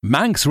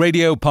Manx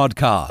Radio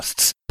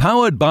Podcasts,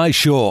 powered by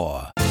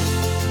Shaw.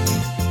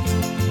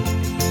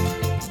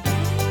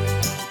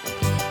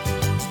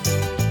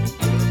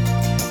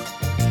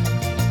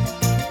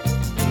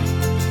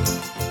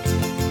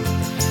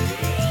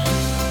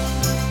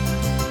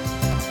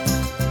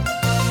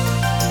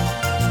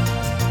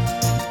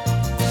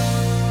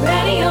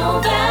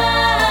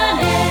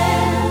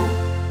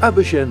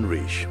 Abishen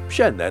Rish,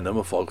 Shen enam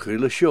a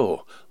folkrile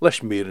show,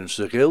 les miren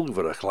se gilg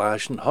voor a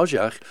glaasjen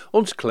hojach,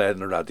 ons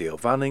kleine radio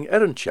vanning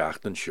een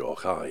schachten show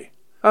gai.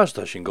 As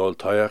da shin gol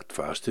toyacht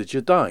fastig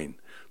je dain,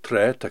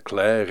 tre ta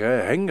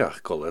klare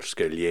hengach koller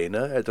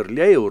skeliena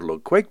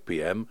leurlog kwek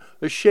pm,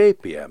 a 6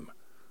 pm.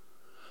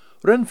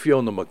 Ren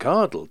Fiona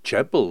McCardle,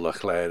 chebel la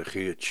klare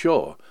giet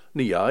show,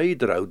 ni ai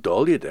drau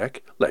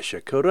doljedek, lesje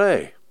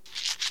corre.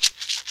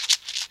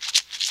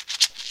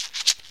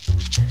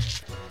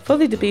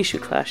 Fully de bishu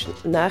clash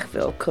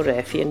nachville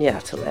Corefi and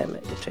Yatalem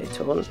de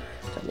Treton,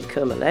 Danny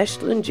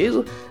Kermalesh and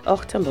Jew,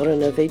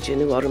 Octamburana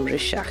Vijinu Orm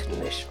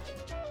Rishachnish.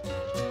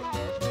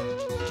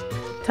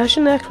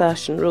 Tashana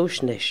clash and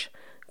Roshnish,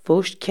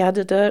 Vost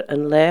Cadadar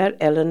and Lair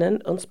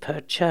Elenan ons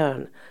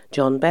Perchan,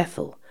 John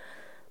Bethel.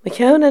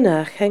 McCown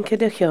nach Henke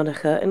de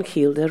Chionacha and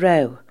Kiel de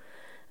Rau.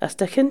 As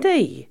de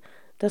Kendei,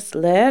 das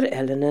Lair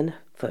Elenan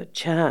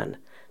Perchan,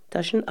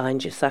 Tashan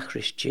Anje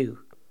Sachrish Jew.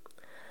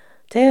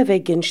 Te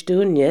vegin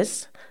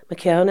Stunyes,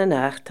 McCown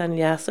nach tan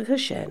Yasach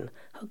Shen,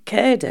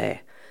 Hokede,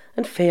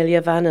 and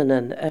failure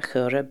vananen a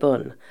chure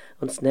bun,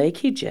 ons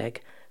neki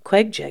jeg,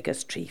 queg jeg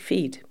as tree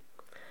feed.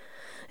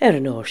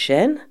 Or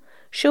Shen,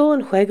 show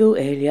and huegu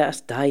elia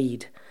as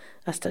died,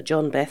 as ta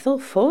John Bethel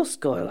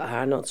forsgoil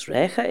arnots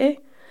recha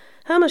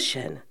Hamas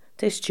Shen,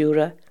 te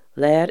stura,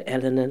 lair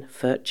elenen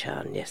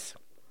furtcharnies.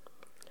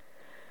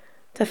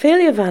 Ta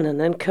failure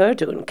vananen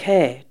kurdun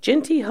ke,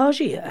 jinti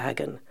hoji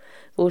agen,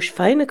 vosh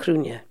feine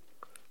krunje.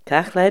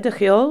 Kach leide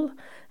giol,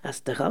 as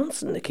de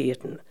gansen de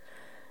kierten.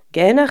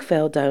 Genach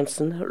vel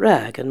downsen,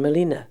 rag en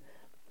melina.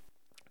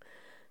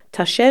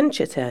 Tashen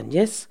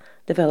chetanjes,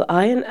 de vel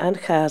ayen an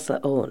chasla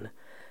oon.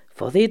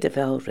 Foddi de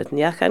vel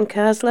ridnjach an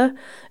chasla,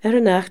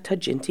 nacht ta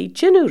jinti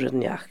ginu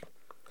ridnjach.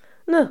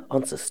 Na,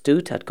 onze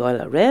stoot had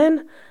goila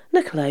ren,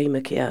 na klei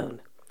mekiaun.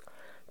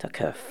 Ta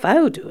keur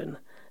fau doen,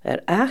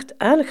 8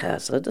 an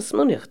chasla de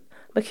smunnicht,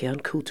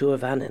 mekiaun kultur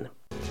vanin.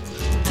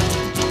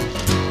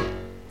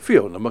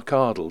 Fiona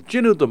McCardle,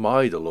 Ginu de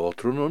Maide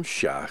Lotrun on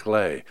Shach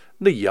lay,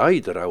 ne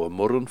jaider our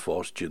murren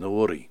fos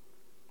Ginuori.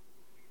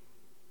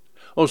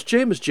 Os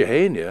James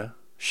Jehania,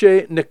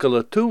 she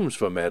Nicola Toombs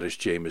for Maris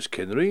James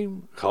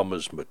Kinry,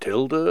 Thomas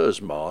Matilda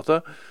as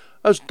Martha,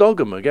 as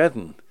Dogga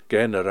Mageddon,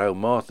 Gena rau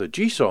Martha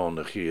Gison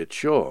a chiet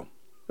shaw,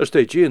 as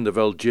they Jean the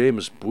vel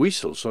James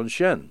Buissels on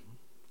Shen.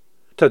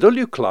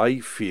 Tadulju Clay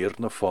fear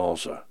na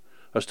falsa.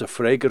 As de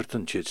Fragert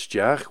and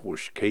Chitsjach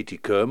was Katie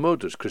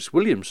Kermode as Chris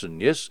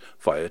Williamson, yes,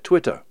 via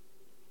Twitter.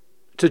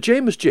 To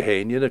James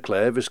Jehania na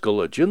Claire is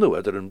Gulla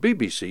Ginueder and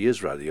BBC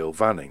is Radio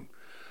Vanning.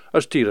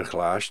 As Tira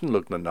Glaschen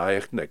look na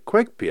naich ne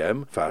Queg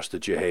PM fast to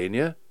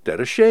Jehania, der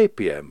a 6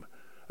 PM.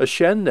 As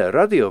Shen ne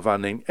Radio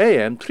Vanning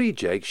AM 3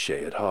 jeg she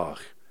at Haag.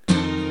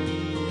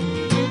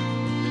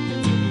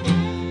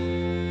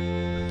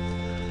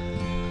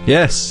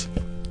 Yes,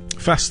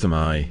 fast am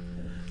I.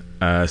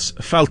 As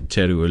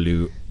Falteru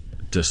alu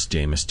dus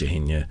James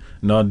Jehania.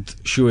 Nod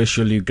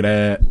shuishalu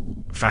gre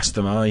fast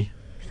am I.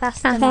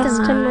 Fast am I.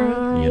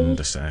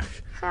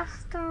 Yndysach.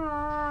 Fast am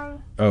I.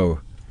 Oh,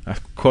 a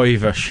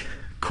coiva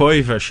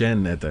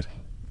shen eder.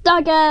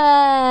 Dogger,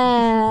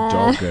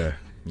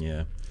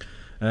 yeah.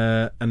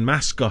 And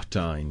mascot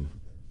ein,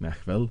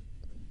 nachvel.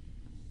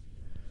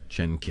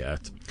 Shen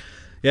kiat.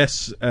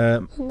 Yes,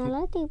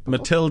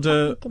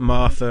 Matilda,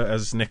 Martha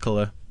as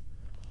Nicola,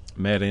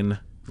 Merin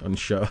on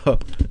Shaw,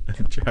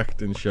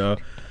 Jack and Shaw.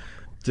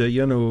 Do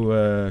you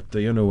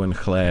know when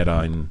Claire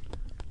ein,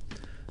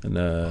 and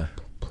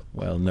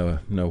well, no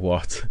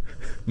what?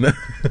 no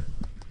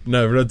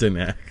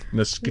Rudinek,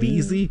 no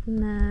Screezy,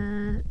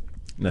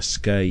 no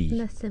Sky,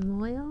 no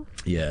Samoil.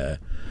 Yeah,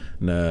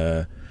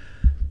 no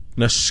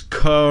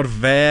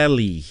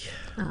Scarvelli.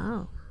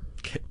 Oh.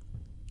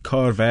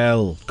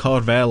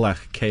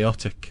 Carvelach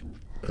chaotic.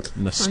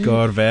 No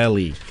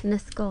Scarvelli. No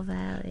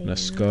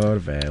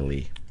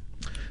Scarvelli.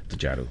 The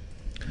Jaru.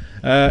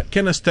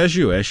 Kenna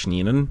steju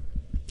Ninen.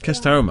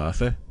 Kestau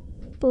Martha.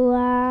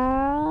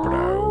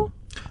 Bro.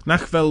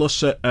 Nach vel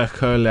usse a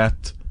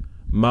churlet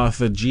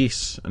Martha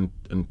Gis and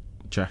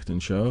Chachten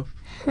Show.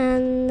 No.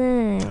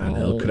 And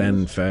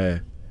Hilkren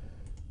fair.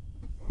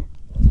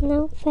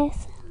 No fair.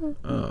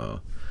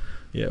 Oh.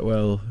 Yeah,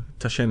 well,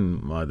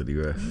 Tashen Madri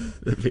worth.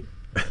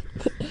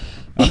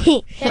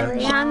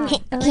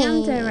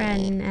 Leander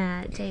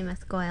and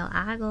James Goyle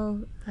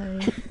Aggle.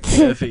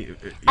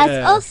 As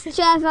us,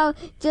 Trevor,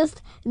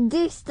 just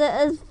dust it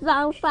as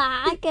fel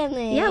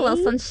agony. Yeah, well,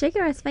 son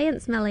sugar is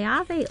faint smelly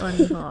avi on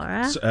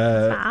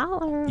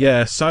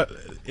yeah, so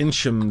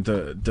insham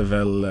de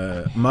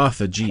vel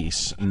Martha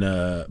Gis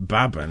na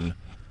Baban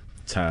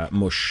ta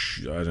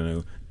mush, I don't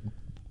know,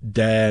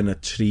 den a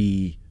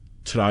tree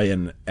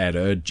tryen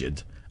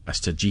urged as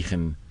to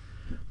jichen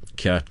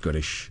ciat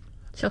gorish.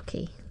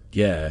 Chucky.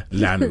 Yeah,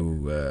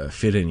 lanu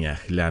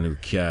firinach, lanu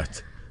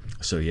ciat.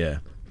 So yeah.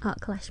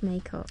 Clash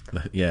makeup.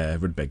 Yeah,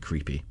 would be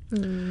creepy.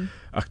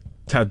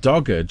 Ta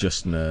dogger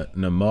just na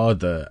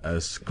mother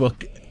as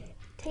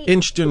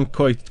instant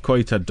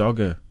quite a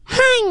dogger.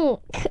 Hank!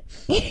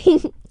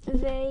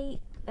 They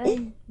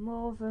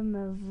more of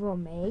a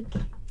rummig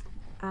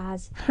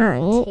as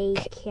Hank.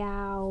 take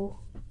out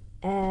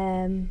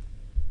dungarees.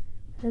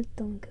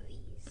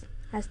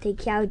 As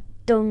take out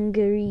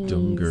dungarees.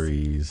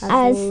 Dungarees.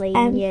 As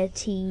Lania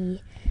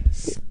T.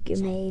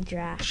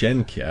 Skimedra.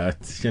 Shen yeah.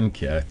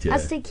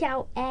 As take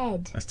out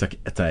Ed. As take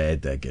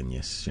Ed again,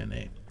 yes,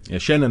 Shen. Yeah,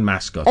 Shen and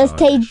mascot. As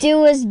they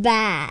do as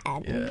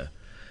bad. Yeah.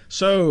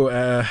 So,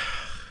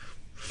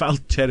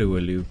 falt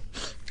teruelu.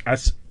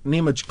 As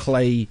nimage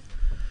clay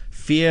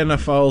Fianna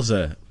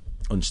Falsa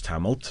ons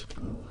tamelt.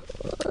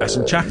 As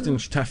een chachten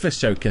staffis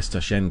zou kist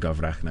as Shen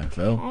govrach nach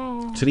veel.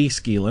 3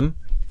 skielen.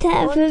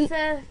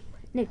 Derfa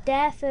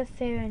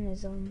Fianna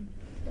is on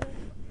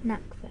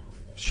Nakvel.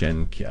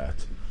 Shen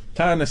kiat.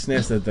 Tarnas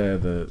nesta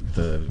de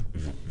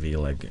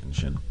vileg en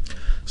Shen.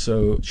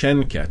 So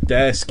Shen kiat,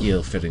 der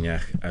skiel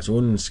firinach as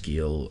un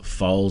skiel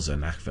Falsa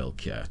nachvel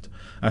kiat.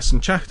 As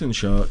een chachten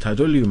sho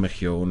tadulju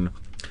mechion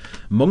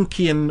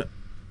Monkey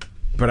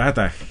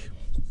Bradach.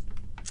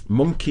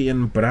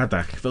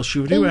 Fel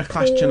siw rhyw eich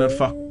clastion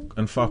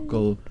yn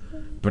ffocl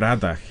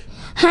Bradach.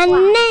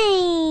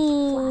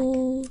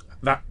 Hanei!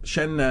 That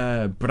Shen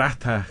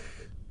Bratach.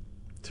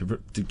 Te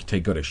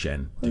gyrra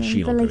Shen. Te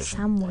Sheil Billy gyrra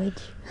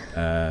sandwich.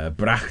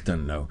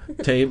 Brachtan, no.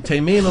 Te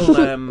menol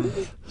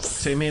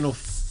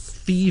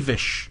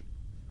thievish.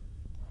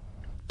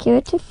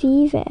 Cure to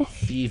thievish.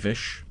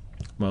 Thievish.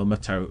 Wel, mae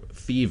taw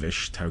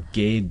thievish, taw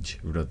gauge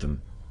rydyn.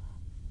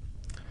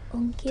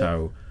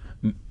 Taw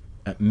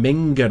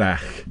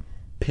mingerach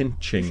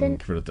pinching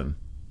rydyn.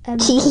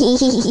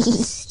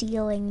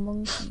 Stealing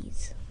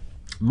monkeys.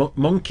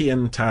 Monkey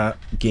and ta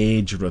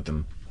gauge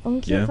rydyn.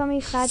 Monkey Yeah. from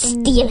me had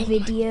a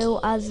video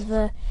as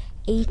the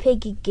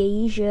epic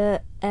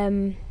geisha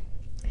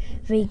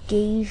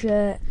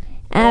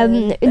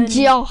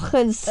Joch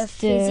and a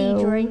fizzy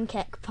drink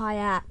at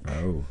Payak.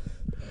 Oh.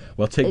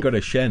 Well, take good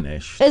a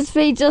Shenish. As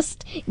we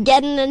just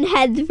getting in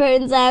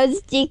headphones out,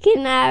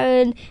 sticking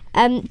out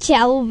and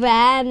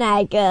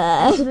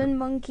Chelvanagger. When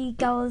monkey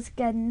goes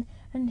getting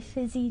a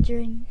fizzy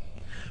drink.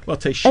 Well,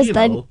 take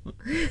Sheil.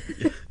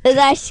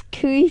 That's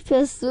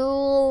creepy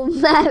soul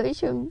mouse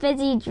from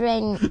fizzy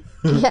drink.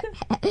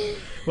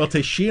 Well,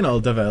 take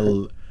Sheil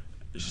devel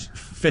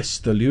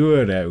fist the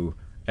lure out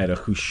a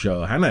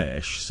chwsio hana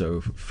ish,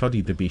 so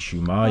foddy de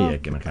bishu maya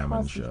gyn a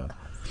caman sio.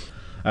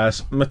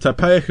 As mae ta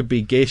paich y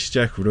bu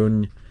geistiach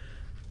rwn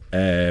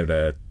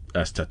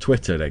as ta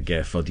Twitter a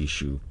ge foddy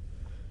siw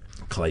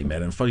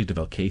claymer and foddy de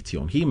fel Katie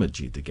on hi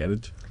maji de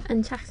geryd.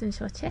 And Chachten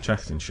shot it.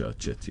 Chachten shot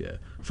chit, yeah.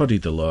 Foddy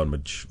de lor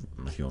maj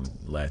hion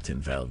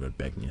letin fel ryd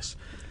begnis.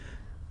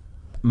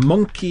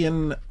 Monkey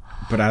and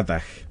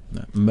Bradach.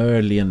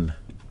 Merlin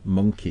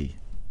monkey.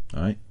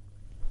 Right?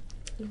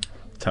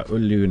 Ta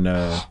ullu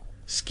na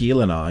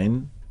Skiel and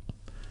ein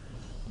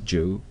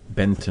Jew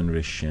Benton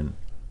Rishin.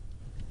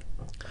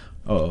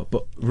 Oh,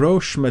 but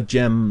Roche ma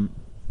gem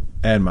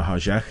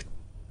mahajach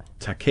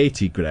ta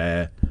Katie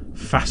gre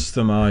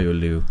faster my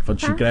ulu. Fod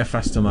she gre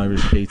faster my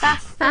ris Katie.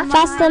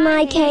 Faster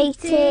my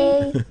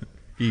Katie.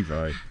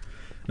 Right.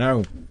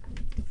 Now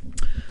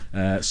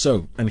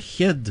so an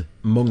hid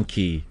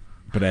monkey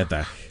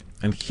bredach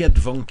an hid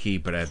funky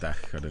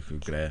bredach hadach u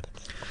gre.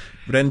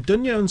 Ren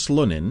dunya ons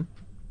lunin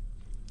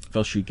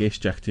fel si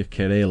geistach ti'r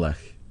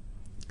cerelach.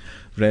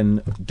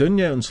 Ren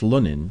dunya ons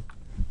lunin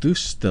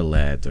dus de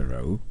leder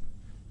o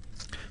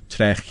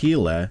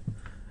trechile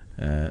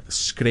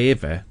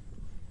skrefe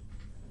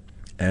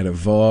y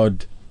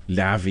fod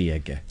lafi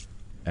ege.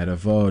 Y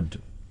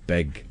fod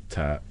beg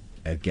ta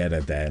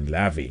gera den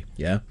lafi,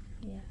 yeah?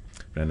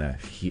 Ren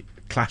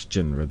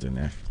clastion rydyn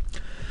eich.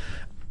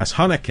 As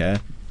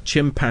Hanukkah,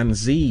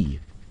 chimpanzee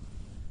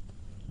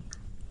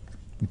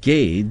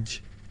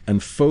gauge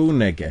and phone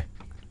ege.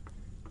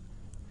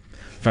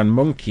 Van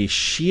monkey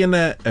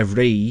Shiena a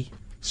rei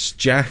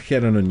stjach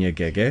an unya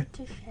gege.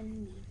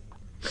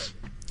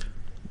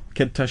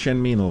 Kid ta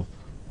shen minel.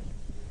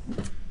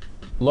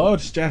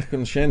 Lord stjach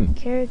an shen.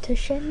 Kid to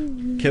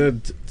shen.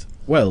 Kid,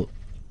 well,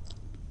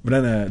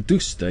 brenna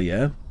dusta,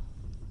 yeah?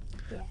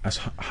 As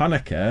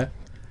Hanukkah,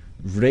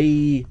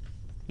 rei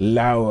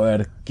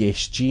lauer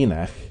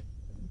gestinach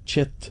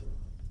chit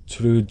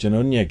trud jan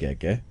unya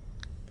gege.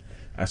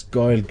 As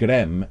goil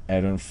grem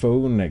an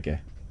phone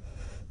nege.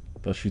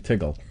 Does she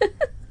tiggle?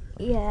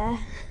 Yeah.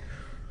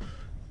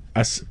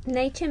 As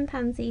Nei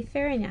chimpanzee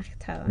Firinach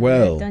to.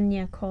 Well.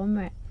 Dunya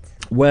Comrit.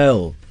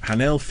 well,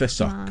 Hanel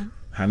Fisok.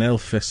 Hanel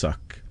Fisok,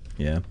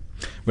 yeah.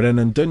 But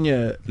in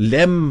dunya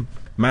lem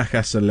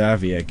machas a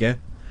laviege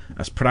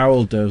as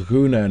prowl de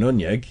runa an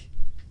unyeg.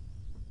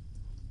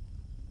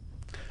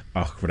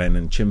 Ach, vren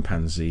an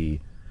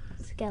chimpanzee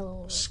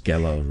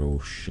Skella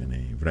rosh in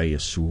a vraya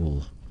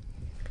soul.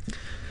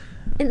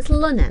 It's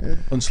Lunnin.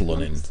 Uns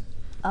Lunnin.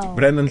 Oh.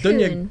 Brennan,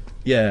 dunya... Coon.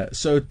 Yeah,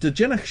 so dy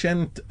gynach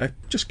sien...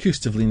 just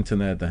cwst y flin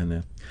tyn eda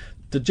hynny.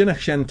 Dy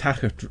gynach sien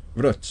tachart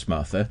rwts,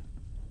 Martha?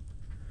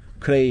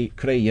 Creu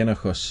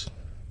ynach os...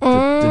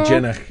 Dy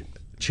gynach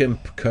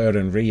chimp cur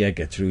yn rieg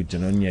e trwy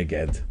dynunia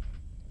ged.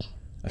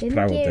 As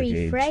proud ag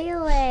age.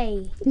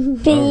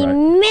 Fi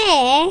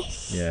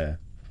miss Yeah.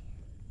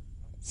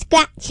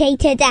 Scratchy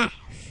to death.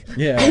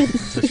 Yeah.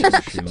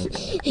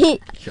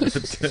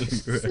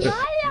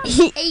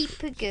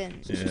 Apigan.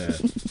 Yeah.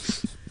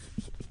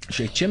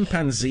 She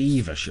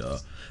chimpanzee fa sio.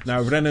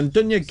 Now, Brennan,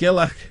 dunya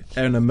gilach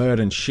yn y myr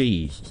yn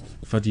si,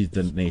 fod I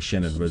dyn ni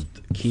sien yn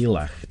rwyd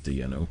cilach, do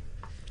you know.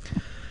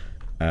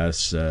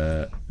 As,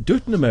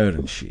 dwt yn y myr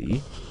yn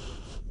si,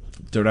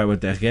 dy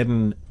rawyd eich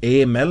edyn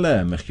mele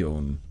mych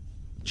yw'n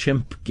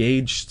chimp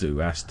gauge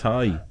stu as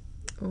tai.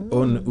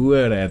 Un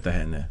uer edda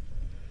henne.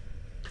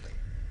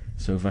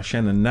 So, fa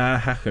sien yn na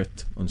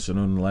hachert ons yn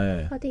un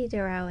le. Foddy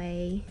deraw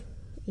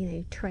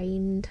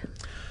trained.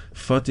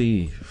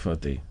 Foddy.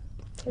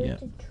 Yeah.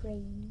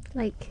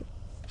 Like,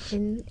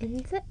 in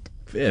it?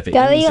 Yeah,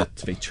 Gary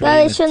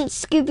trained. shouldn't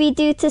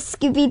Scooby-Doo to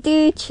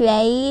Scooby-Doo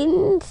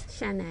trained.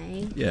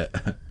 Shanae. Yeah,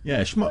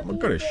 yeah, schmot ma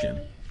gyrra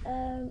sin.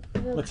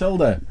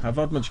 Matilda, ha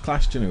fod much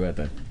class dyn nhw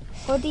edrych?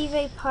 Oeddi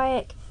fe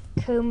paec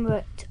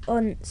cymryd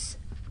ons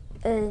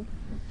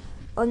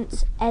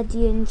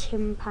Edian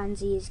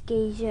chimpanzee is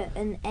geisio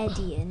yn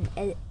Edian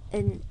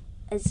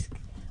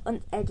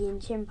ond Edian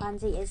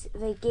chimpanzee is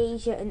fe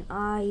geisio yn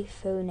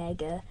iPhone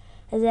ega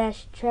as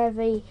eich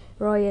trefi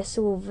roi y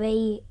so fe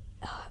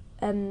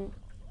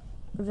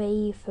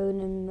ffôn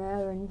yn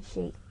myr yn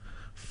si.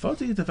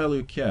 Fod I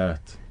dyfelw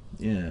ciat,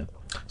 yeah.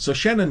 So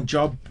sien yn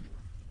job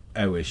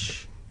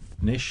ewish,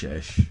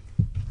 nishesh,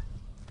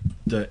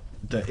 dy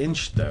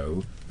inch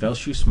daw, fel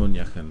siw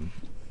smwniach yn,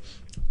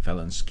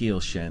 fel yn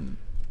sgil sien,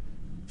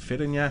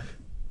 ffyriniach,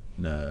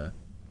 na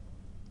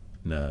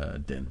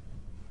dyn.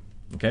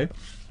 Okay?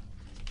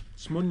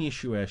 Smwni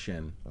siw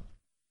sien.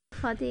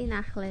 Foddy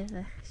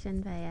nachlyddach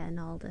sy'n fe yn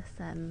oldys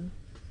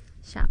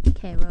siap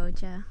K.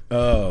 Roger.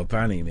 Oh,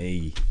 banny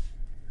me.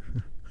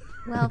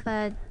 Wel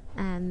fe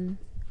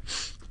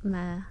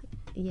ma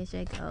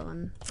iesig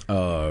o'n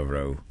Oh,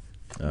 ro.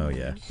 Oh,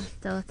 yeah.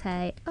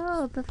 Dote,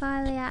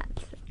 befailiad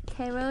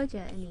K.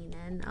 Roger yn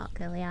un o'r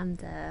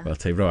Gilliander. Wel,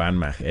 te ro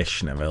anmach ish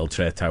na fel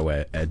tre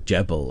tawe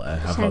jebel a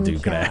fodw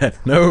gre.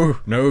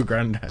 No,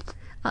 grandad.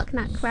 O'r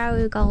na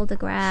graw gold y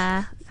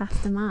gre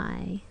fast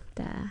amai,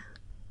 da.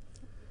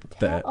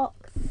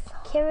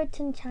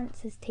 Keratin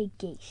chances take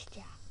geis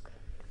Jack.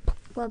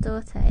 Wel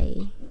dote,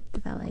 dy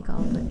fel ei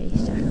gold y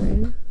geisio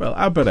rhywun. Wel,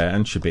 aber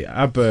and should be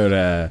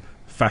aber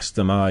fast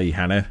am I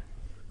Hannah.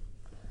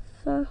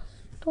 Wel,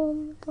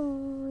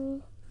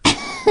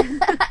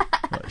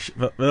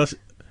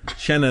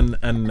 Shen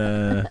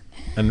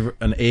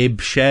an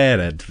Abe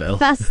shared fel.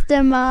 Fast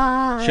am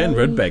I. Shen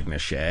Rudbeg na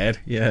shared.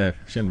 Yeah,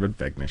 Shen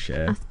Rudbeg na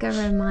shared.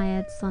 Asgyr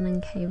Myed Son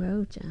and K.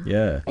 Roger.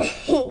 Yeah.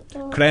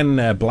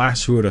 Cren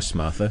blas hwrus,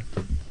 Martha.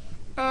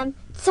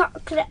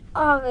 Chocolate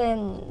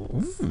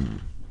orange.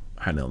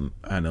 Hanel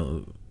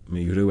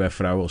mi rhyw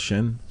ffrawel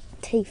Shen.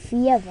 Te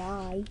fia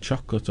fai.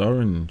 Chocolate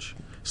orange.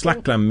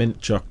 Slackland mint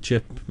choc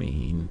chip mi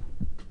hun.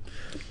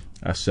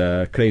 As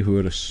creu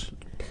hwrus,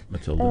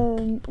 Matilda.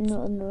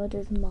 Not an rod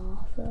as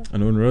Martha.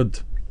 An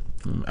unrud.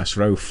 As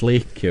raw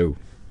flake yw.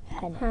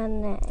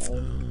 Hannah.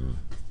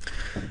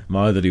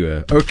 Ma ddod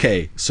yw.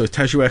 Okay, so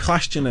tas yw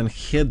chlasian yn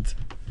chyd.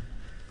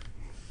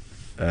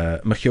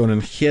 Mae chion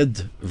yn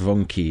chyd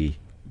funky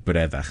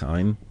breddach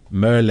ein.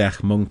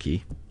 Merlech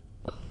monkey.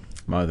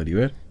 Ma ddod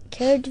yw.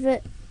 Cyrd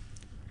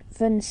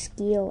fy'n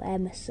sgil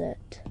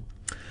emisod.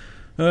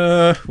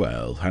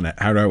 Wel,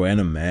 haraw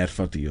en y mer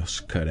ffodios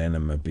cyr en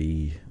y bi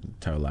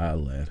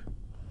tawlal er.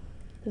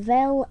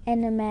 Fel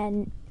en y men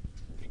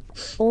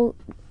o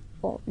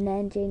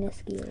nen Jane y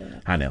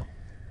sgil.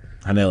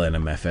 Hanel en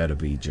y mefer y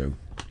bi, Joe.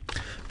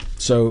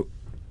 So,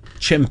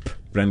 chimp,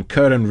 bren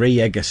cyr yn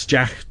rei ag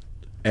ysdiach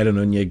yn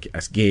unig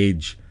as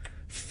gauge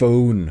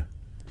ffôn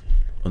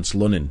ons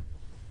lunin.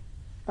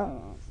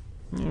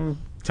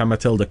 Ta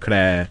Matilda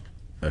cre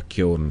y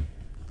cion.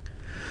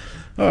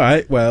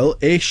 Alright, well,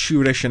 ish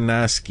ywrish yn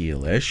na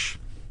sgilish.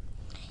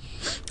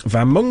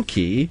 Va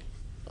monkey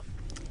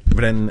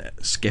bren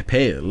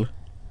skepel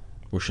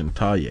wrsh yn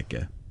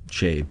taiege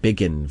che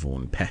bigin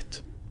von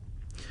pet.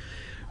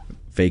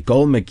 Fe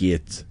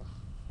golmegiet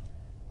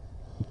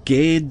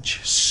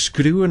gauge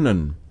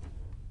screwnen.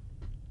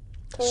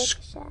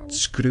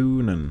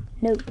 Screwnen.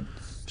 No.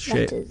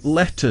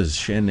 Letters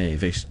shene.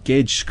 Fe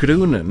gauge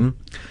screwnen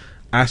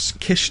as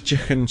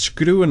kistjechen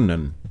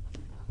screwnen.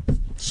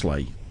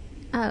 Slay.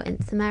 Oh,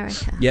 it's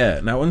America.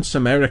 Yeah, now once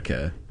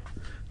America,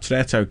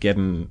 tretau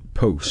gedden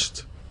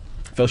post.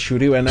 Fel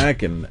siwriw en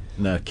agen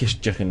na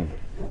kistjechen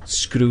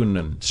screwen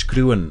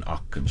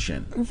ac yn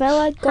sien. Fel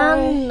a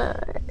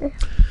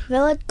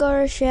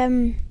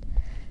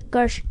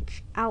gorsh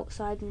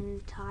Outside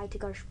and tied to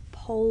gorsh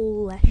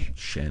Polish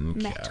Shen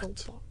metal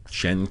cat. box.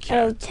 Shen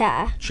cat.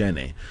 ta.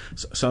 Shenny.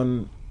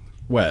 Son,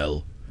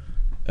 well,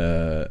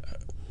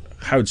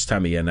 houds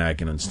tammy en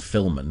agen ons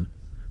filmen.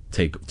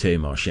 te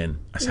mar sin.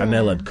 As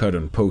hanelad cur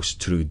an post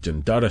trwy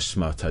dyn doris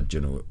ma tad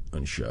dyn nhw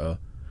yn sio,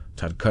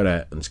 tad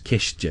cyrra yn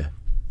cistio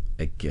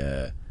ag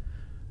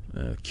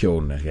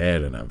cion ag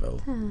yna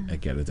fel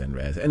ag den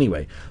redd.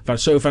 Anyway,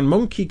 so van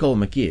monkey gol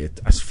ma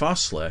gyd, as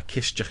fasla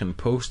cistiach yn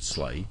post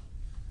slai,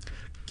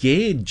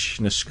 gauge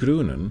na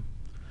scrúnan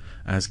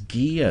as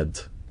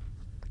giad.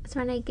 So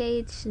when I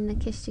gauge in the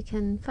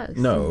Kishtican post?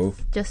 No.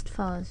 Just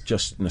fos?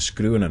 Just na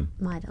scrúnan.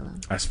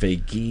 Maidalum. As fe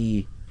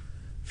gi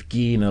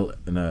na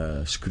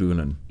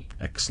scrúnan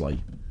ag slai.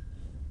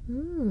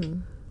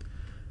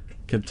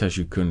 Cyd tas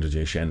yw cwnd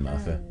o sien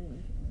matha.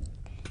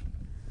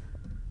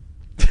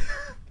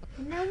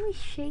 No, we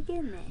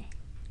shaking it.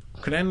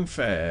 Cren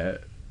fe...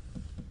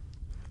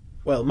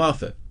 Wel,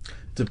 Martha,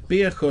 dy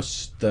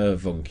beachos dy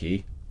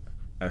funky,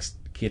 as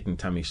Kate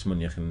Tammy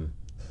smwniach yn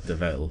dy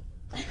fel,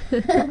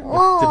 dy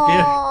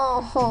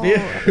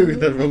beachw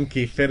dy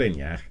funky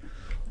ffyrinach,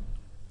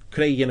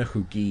 creu yna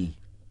chw gi.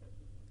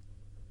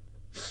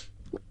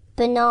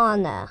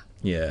 Banana.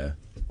 Yeah.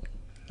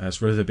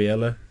 As rydw y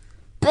biela?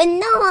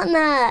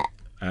 Banana.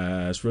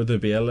 As rydw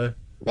y biela?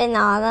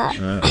 Banana.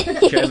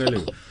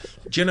 Cenelw.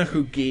 Dyna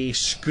chw gi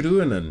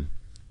scrúanan.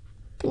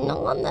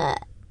 Banana.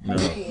 No.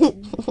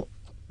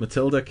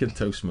 Matilda cyd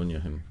taw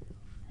smwniach yn.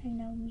 I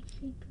know me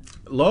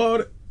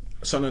Lor,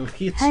 son yn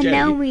chyd I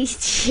know me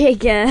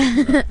sugar.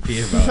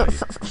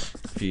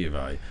 Fi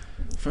fai.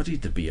 Fod I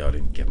dy bior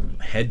yn gym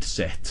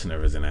headset yn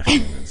everything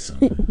allan.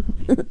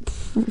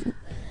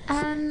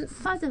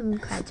 Fodym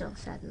credol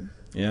sedyn.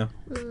 Yeah.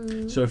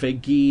 So if e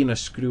gi na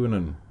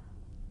scrúanan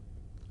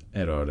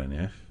oren,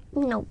 yeah?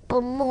 No,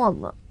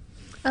 banana.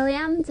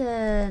 Oliam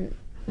dy...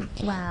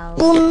 Wel...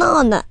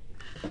 Banana.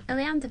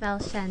 Oliam dy fel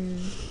sien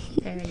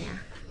ffyrinia.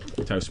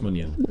 Taw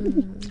smwnian.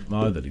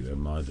 Maedd yw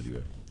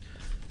e.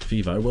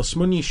 Fi fai. Wel,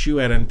 smwni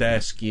siw yn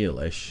des gil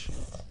ish.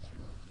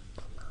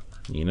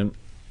 Ninan.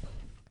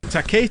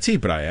 Ta Katie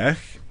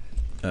Braiach,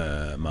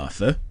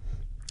 Martha,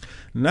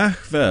 nach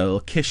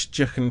fel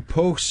cistiach yn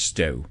post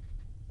ew.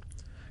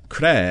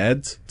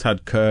 Cred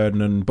tad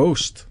cyrn yn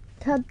bost.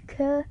 Tad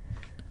cur.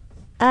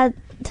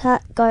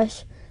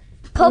 Gosh.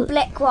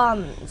 Public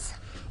ones.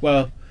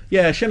 Well,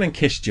 yeah, sien yn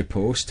cistio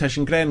post. Tas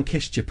yn gren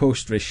cistio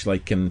post rish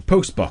like yn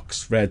post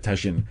box. Red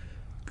tas yn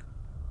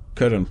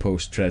cyrn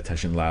post. Red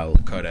tas yn lal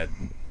cyrred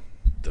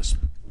dys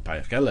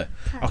paiach ele.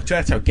 Och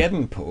tre taw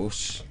gedden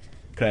post.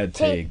 Cred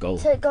te gol.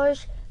 To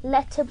goes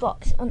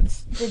letterbox on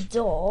the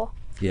door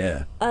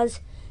Yeah. as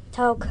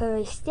taw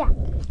curry stack.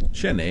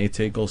 Sien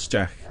te gol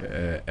stach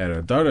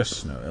y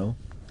doris no il.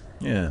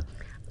 Yeah.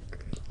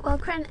 Wel,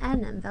 cren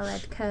enam fel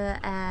ed cyr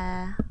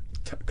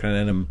Cren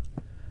enam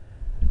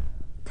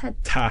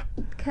ta.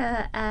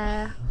 cyr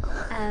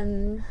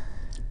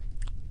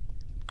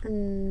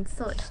yn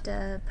sort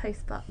de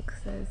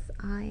postboxes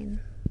ein.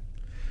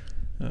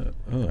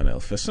 Oh, an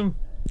elfism.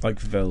 Like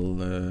fel...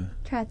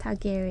 Tre taw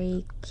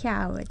geri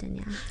ciaw ydyn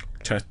ia.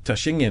 Ta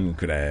singen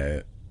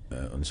gre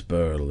yn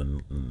spurl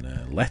yn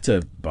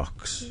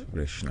letterbox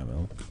rish na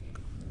fel.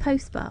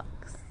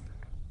 Postbox.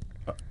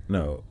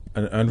 No,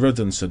 yn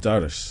rydyn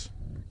sydaris.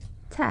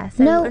 Te,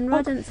 so No, yn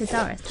rodent sy'n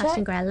doris, ta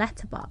sy'n greu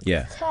letterbox.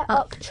 Yeah.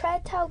 Tre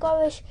taw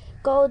gorish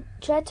go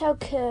tre taw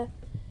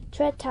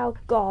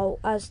go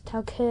as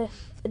taw cur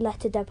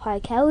letter de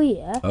pie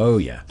Kelly. Oh,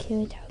 yeah.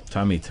 Cur taw.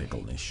 Tammy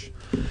tickle nish.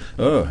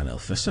 Oh, an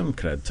elfism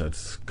cred tad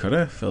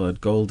cyrra fel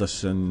yd gold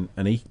as an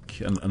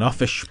an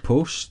office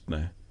post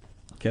ne.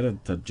 Cera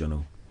tad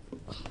jyno.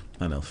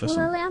 An elfism.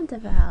 Wel, am dy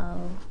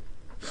fel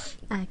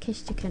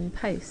Kishtican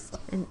Post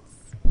in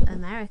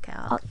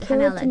America.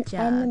 Hanela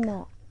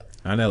jug.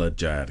 Anela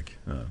jarg.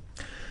 Oh.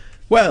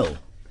 Well,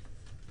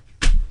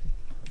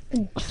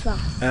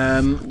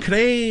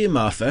 creu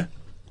Martha,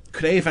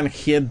 creu van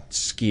chyd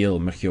sgil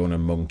mychion y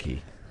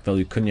monkey, fel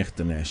yw cynnych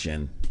dyna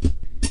sien.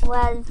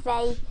 Well,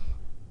 they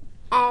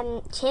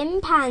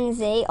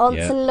chimpanzee on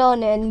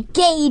Salonen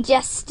gay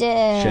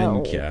juster.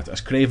 Sien ciat.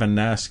 As creu van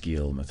na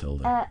sgil,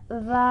 Matilda.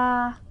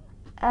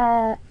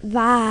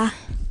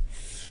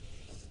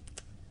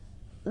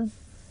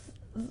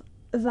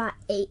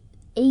 A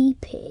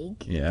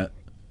pig. Yeah.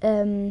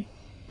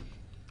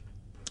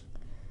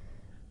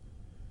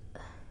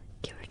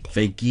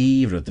 Fe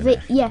gi rydyn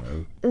eich. Yeah,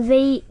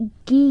 they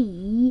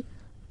gi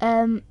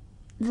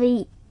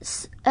the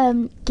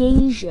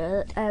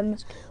geisha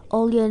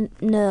all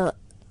no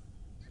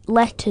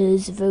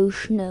letters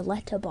votion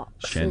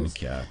letterboxes. Sien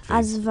ciat.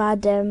 As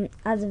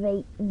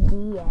they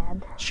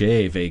giad.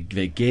 She, fe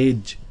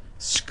gauge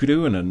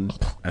screwing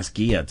as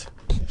giad.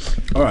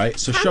 Alright,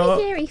 so Can sure.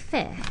 we geri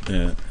fifth?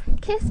 Yeah.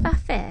 Kiss ba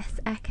fifth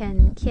ac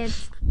yn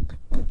kids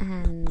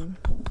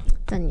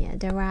dynia,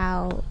 dy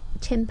raw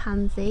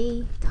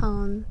chimpanzee,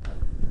 ton.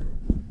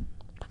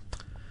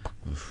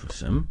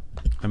 Sim.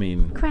 I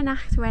mean...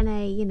 Crenacht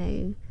rene, you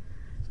know,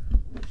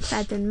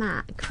 fed and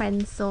mat,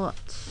 cren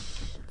sort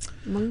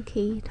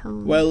monkey,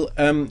 ton. Well,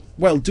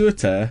 do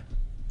it dy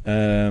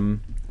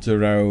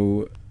raw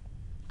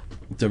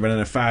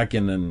y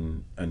ffagen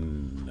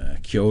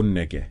yn cion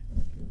nege.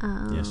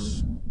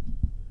 Yes.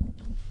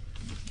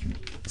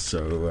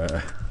 So,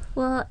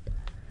 Well,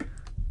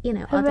 you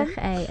know, odach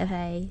of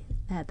a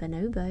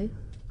bonobo.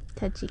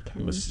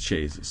 Tajikan. Was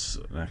she's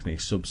actually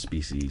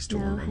subspecies to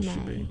No, one should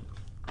hynny. be.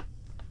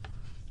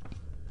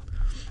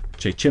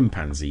 She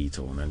chimpanzee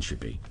to one should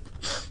be.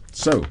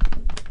 So,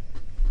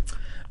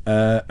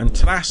 yn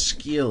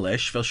trasgiel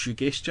leis fel siw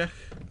geistach.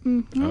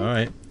 All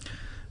right.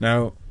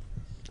 Now,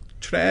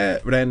 tre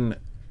ren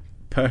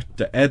pert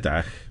de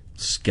edach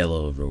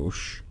sgelol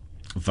roos,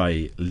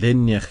 vai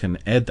linjach yn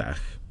edach,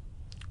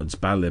 ons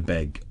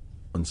Balibeg,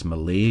 ons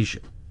Malaysia.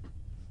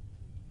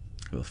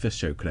 Wel,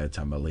 fysio cred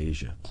ta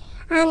Malaysia.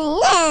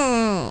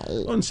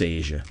 Ons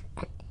Asia.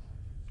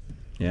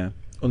 Yeah,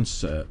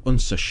 ons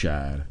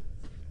Shar.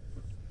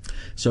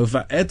 So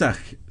va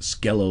edach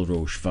sgelol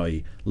roos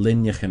vai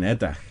linjach yn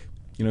edach.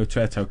 You know,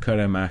 tre tau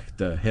cyrramach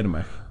de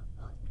hirmach.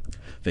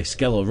 Fe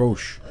sgelol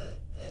roos.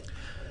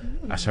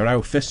 As her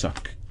out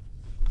fysok.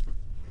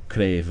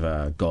 Cref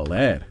gol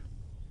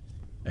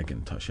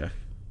Egin toshach.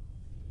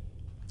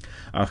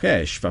 Ach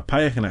eis, va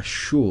paich yn a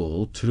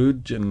siwl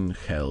trwyd yn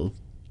chel.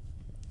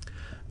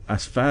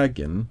 As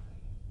fagen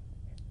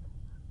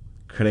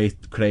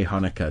creu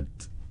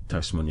honacad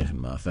taus mwniach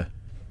yn Martha.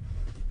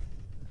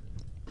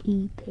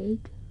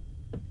 E-pig.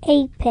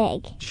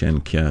 Sien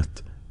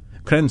ciat.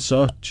 Cren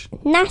soch.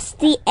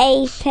 Nasty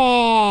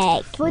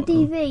A-pig. Fyddi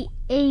fi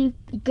a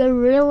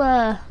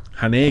gorilla.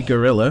 Hane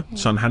gorilla,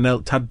 son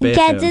hanel tad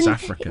beth yn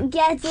Africa.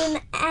 Get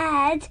an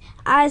ad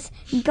as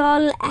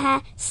gol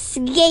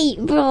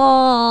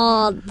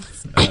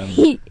skateboards.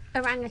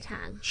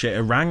 Orangutan. Se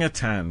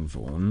orangutan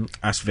fwn,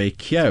 as fe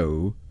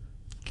ciaw,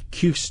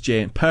 cws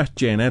jane, pert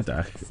jane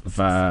edach,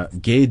 va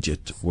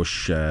gadget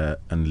was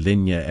yn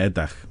linia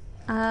edach.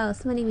 Oh,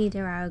 so many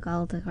media ar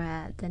gold a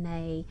red than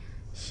a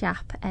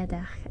shap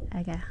edach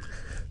aga.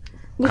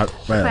 Well,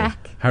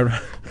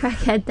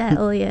 Crack ed de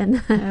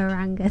olion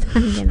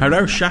orangutan.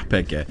 Haraw siap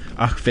ege,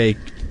 ach fe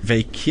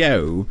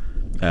ciaw,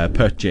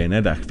 pert jane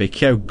edach, fe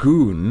ciaw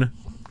gwn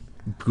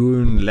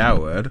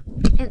lawer,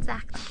 It's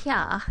act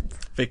kiat.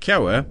 fe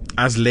ciaw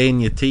as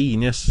linia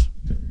tinius.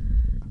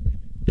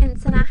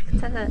 It's an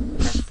act a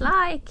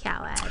sly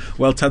cowed.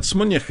 Wel, tad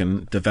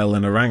smwniachan dy fel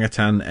yn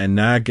orangutan en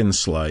nag yn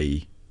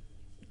slai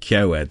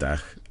ciaw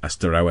edach, as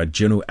dy rawa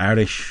jynnw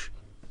arish.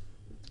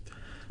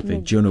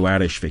 Fe jynnw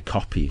arish fe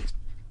copi.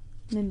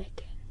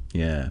 Mimic.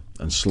 Yeah,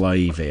 and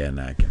slai fe yn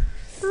nag.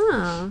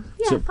 Oh,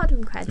 yeah, So,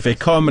 fodwm cred. Fe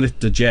comrit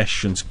dy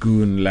jesh yn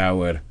gwn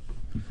lawer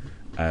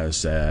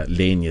as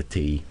linia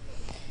ti.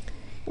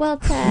 Well,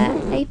 ta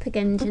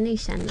eipagan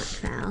janushan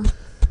fel.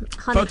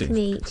 Foddy. Honach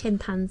ni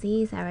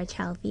chimpanzees ar a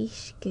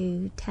chalvish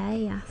gu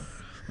te as.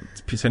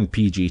 Pisen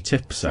PG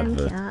tips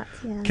advert. Senkiat,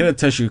 yeah. Cyda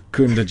tesw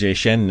cwnd y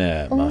jeshen,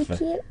 Martha?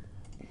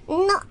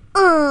 No.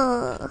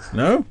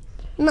 No?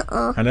 No.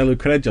 Hanelw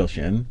credjol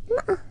shen?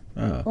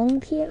 Oh.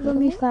 Onkeer when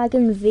we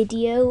flagging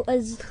video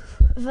as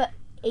the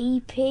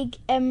A-pig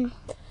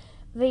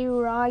they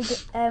ride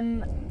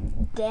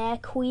their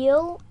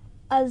wheel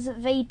as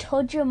they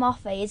touch him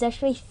off is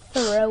actually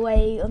throw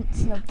away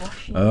onto the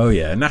bush. Oh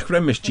yeah, nach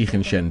remish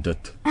jichen shen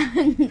dut.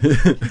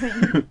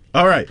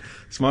 Alright,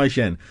 smai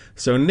shen.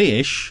 So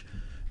nish,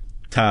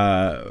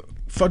 ta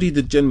foddy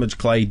de jinmaj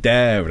clay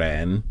der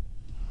ren,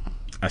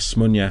 a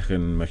smuniach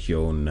yn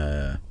machion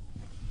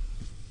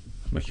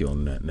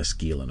na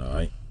sgiel yn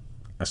oi,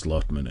 as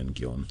lotman yn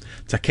gion.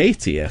 Ta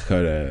Katie a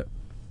chur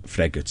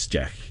freguts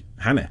jech,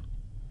 hanne,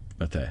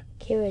 te.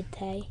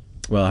 Kirite.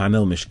 Well,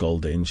 hanel mish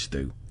gold inch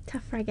do. Ta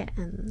frigate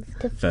ends.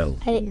 Fel.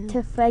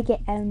 To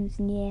forget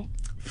near.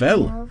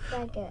 Fel.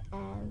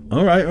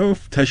 Alright, oh,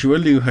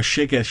 tashuelu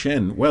hashiga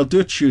shen. Well,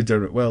 dut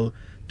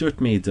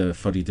me de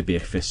foddy de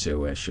beich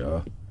fisso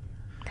sure.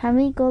 Can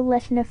we go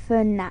listen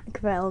for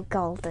Nackville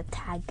Gold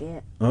tag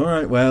it?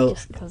 Alright, well,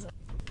 Just cause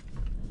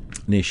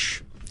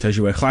nish.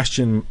 Tashu e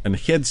chlastyn yn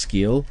ched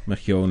sgil,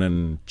 machion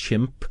yn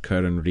chimp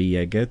cyr yn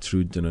riege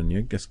trwy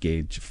dynonyg gas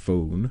gauge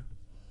phone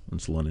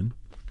ons lonin.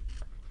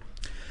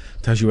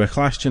 Tashu e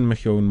chlastyn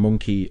machion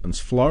monkey ons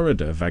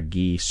Florida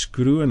vagi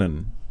screwen yn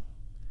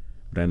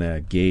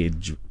rena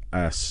gauge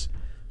as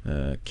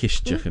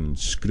kistjach yn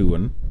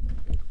screwen.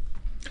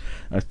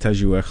 A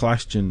tashu e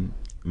chlastyn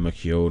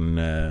machion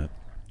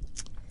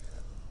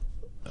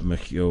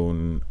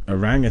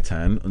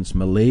orangutan ons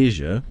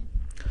Malaysia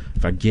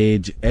va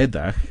gauge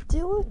edach.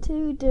 do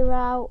to do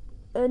out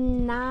a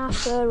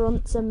NASA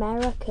runs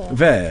America.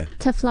 Ve,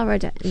 Ta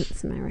Florida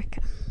ins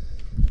America.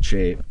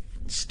 che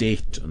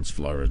state ons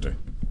Florida.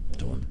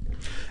 Don.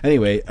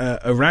 Anyway,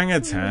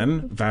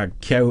 orangutan va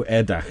ciaw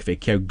edach ve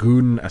ciaw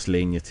gwn as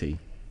leniati.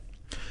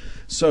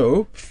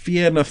 So,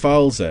 fear na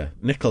falsa,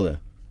 Nicola.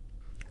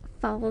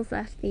 Falls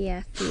a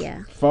fear.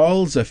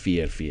 Falsa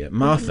fear.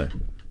 Martha.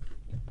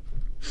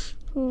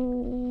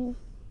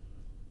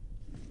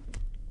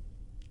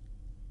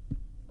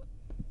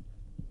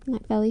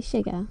 Like belly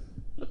sugar.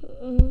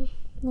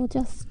 We'll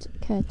just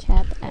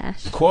kercheb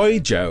ash. Quoi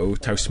jow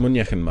taw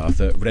smuniach yn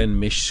Martha ren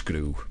mish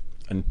screw.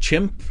 An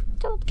chimp,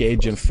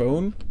 gauge and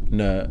phone,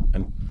 na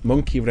an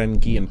monkey ren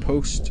gi and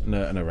post,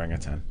 na an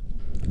orangutan.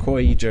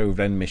 Quoi jow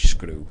ren mish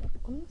screw.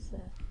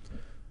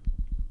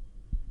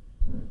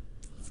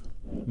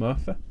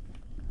 Martha?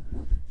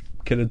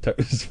 cyrraedd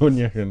taws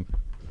mwniach yn.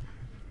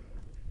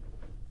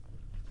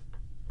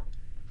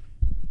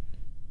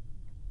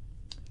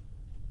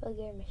 Wel,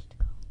 gyda'r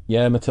mystical.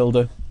 Yeah,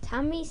 Matilda.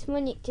 Tammy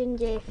Smunic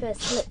Ginger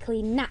first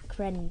slickly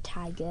Nackren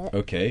Tiger.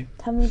 Okay.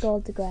 Tammy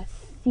Goldagraph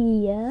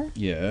Fear.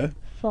 Yeah.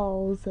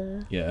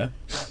 Falza. Yeah.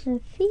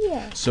 And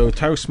Fear. So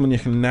taws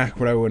mwniach yn nac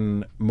raw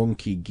yn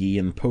monkey gi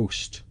yn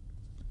post.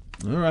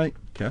 Alright,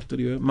 Cat,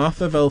 you.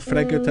 Martha fel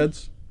frega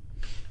teds.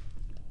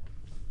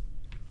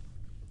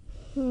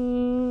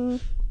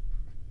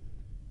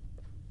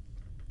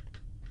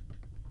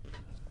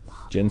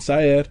 Jen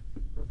Sayer.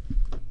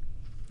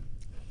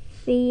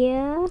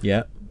 Fear.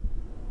 Yeah.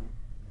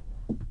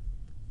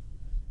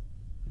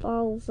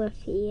 Falza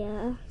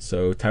Fear.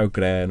 So taw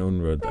gre yn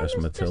unrwyd as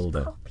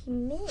Matilda. Copy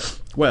me.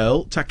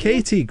 Wel, ta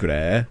Katie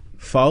gre,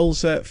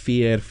 falsa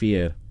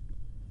fear.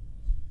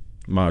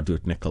 Mar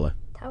dwt Nicola.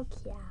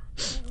 Taukia.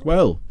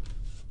 Wel,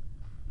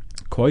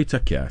 quite a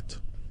cat.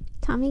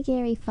 Tommy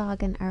Geary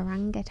Fog an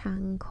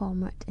orangutan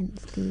cormorant in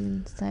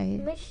spoon, so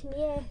Mission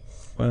yes.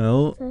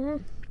 Wel,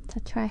 ta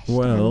trash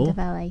Well. and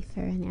fel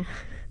for in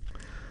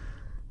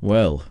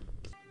well.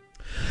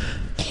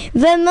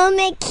 The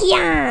Mummy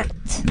Cat.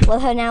 Well,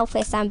 her now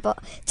first time, but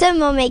the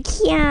Mummy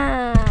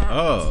Cat.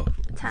 Oh,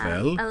 Ta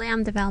fel.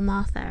 Liam de fel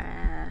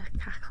Martha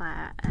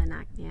cachla yn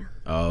Agnia.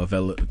 Oh,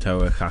 fel taw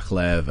a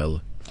chachle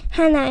fel.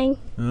 Hannah.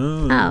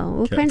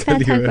 Oh, Ca- Prin can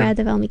Fed you, Hagred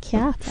de fel mi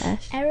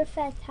Ciatish.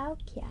 Erifair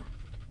Taukia.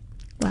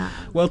 Wow.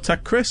 Wel, ta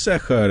Chris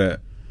eich ar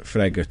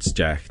freguts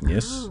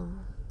Jacknius. Oh,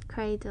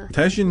 Cradle.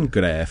 Ta sy'n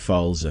gre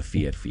falsa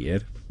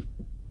fear.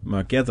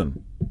 Mae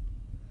geddyn.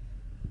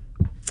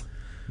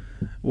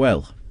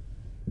 Wel.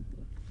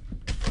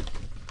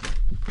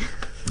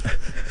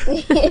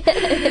 Yeah,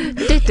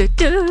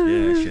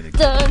 shit.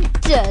 Dun,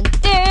 dun,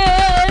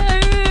 dun.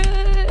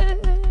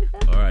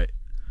 Alright.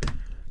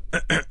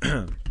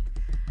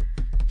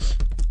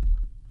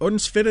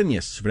 Ons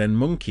Firinius vren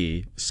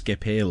monkey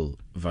skepel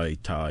vai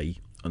tai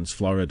ons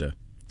Florida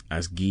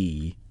as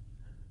gi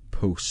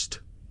post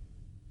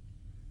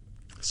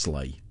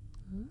slay.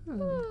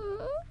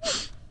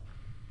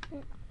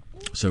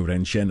 So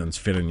ren shen ons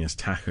Firinius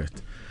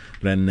tachert.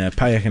 Ren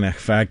paiachenach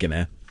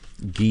fagene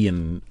gi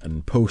en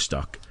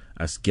postdoc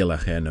as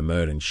gillach en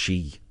amur en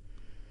she.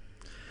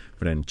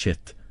 Ren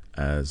chit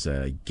as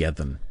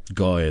gedden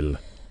goil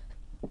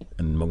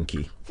en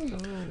monkey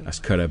as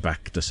curra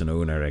back dus an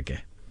owner ege.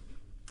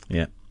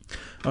 Yeah.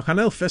 Och han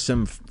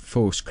elfism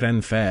fos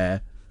cren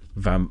fair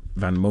van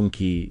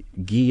monkey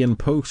gi en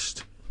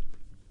post.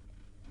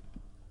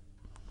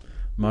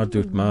 Mar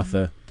doet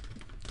Martha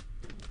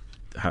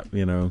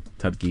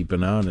tad gi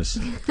bananas.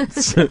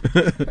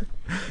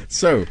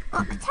 So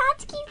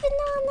Tadki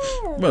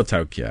banana. well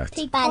tau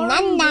kiat.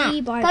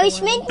 Banana.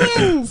 Ghost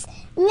minions.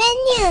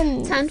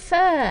 Minions. Tan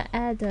fur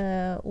ed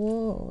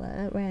wall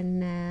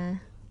ren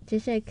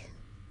jishig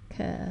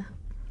ke.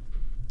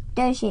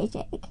 Doshig.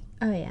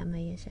 Oh yeah, my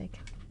jishig.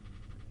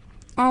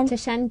 And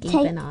Tashengi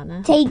Take-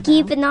 banana.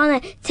 Take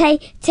banana.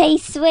 Te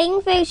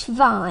swing those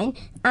vine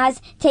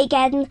as te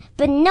get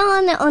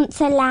banana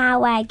onto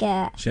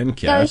lawegger. Shen Go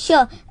kiat.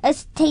 sure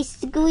as te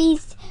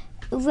squeeze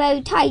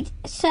row tight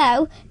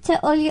so to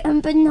all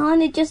and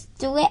banana just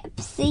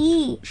drips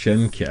see.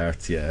 Shen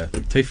kiat, yeah.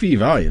 Te fi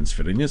vaians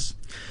Firinius.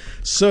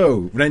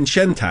 So ren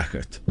shen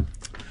tachert.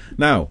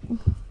 Now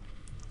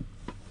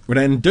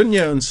ren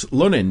dunya ons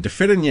lunin de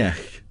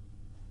Firiniach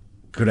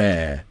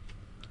gre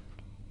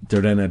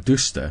de ren a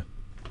dusta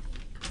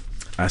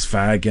as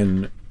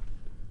fagen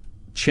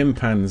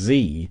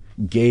chimpanzee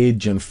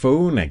gauge and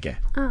phone ege.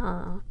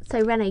 Oh, so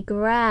Rene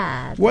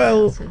grad.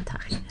 Well,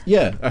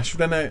 yeah, as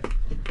ren a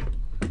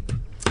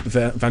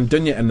van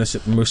dunya en is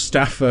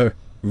Mustafa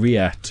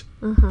Riat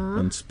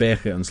en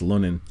speche ons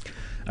lunin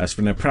as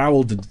van a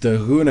prowl de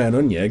runa en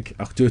unjeg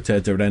ach doet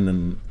de ren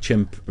een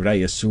chimp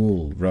rei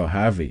soul ro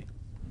havi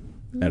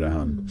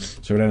han.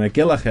 So ren a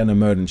gillach en a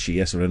murden she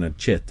yes ren a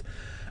chit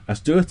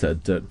as doet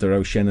de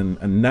ro shen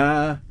en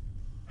na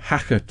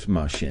hacket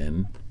ma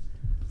shen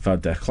va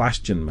de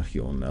chlastjen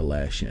machion a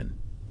le shen.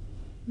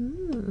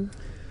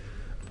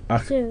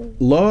 Ach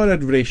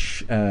Lord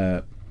Rish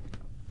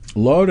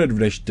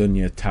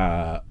dunya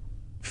ta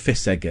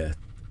fissege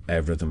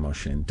ever the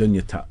machine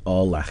dunya ta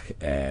olach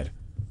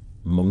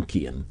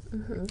monkeyen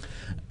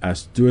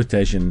as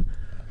duetejen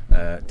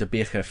de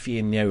beche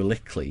fi new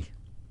likely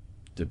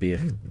de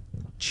bech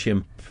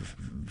chimp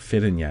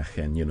firinjach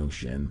en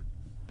shin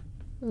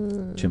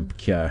chimp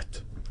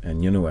kjart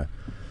en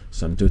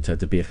son duta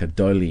de beche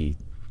dolly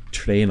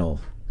trainal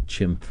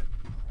chimp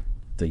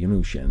de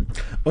shin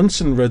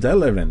unsen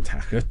rodella ren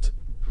tachet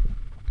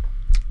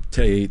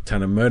te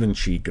tan a murden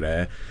she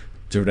gre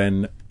de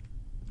ren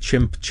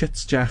chimp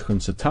chitsjach on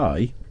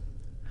satai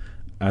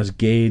as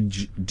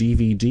gauge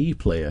DVD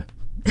player.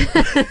 No,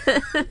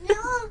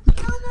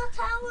 not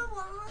our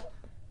one.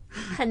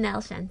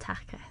 Hanel shen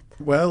tacket.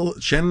 Well,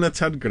 shenna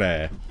tad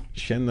gre.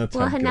 Shenna tad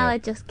Well, gre.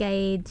 Hanel just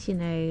gauge,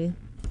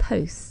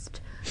 post.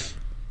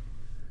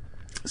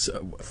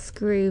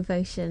 Screw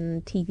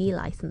Ocean TV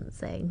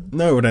licensing.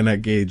 No, then a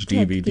gauge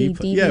DVD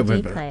player.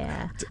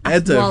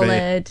 A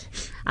wallet,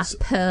 a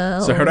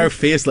pearl. So her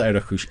face letter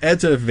chush.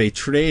 Edda ve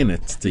train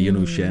it to you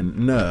know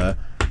shen na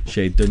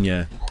she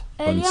dunya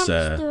ons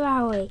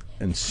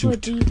and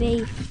suit.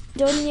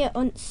 Dunya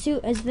on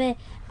suit as the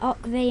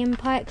ve in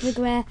park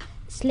the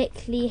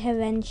slickly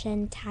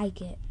herenchen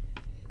tiger.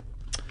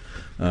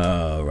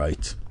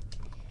 Right.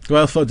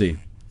 Well, fuddy.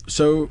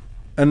 So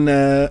an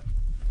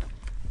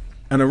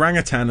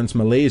orangutan in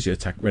Malaysia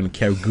tak when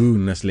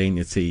Kowgoon as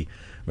lane tea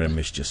when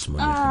miss just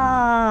money.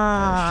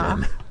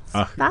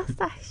 That's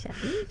action.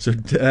 So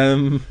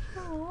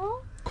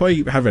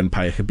quite having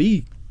pie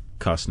be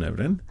cost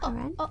never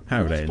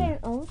how then?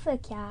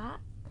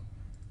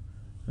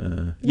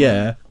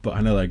 Yeah, but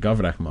I know like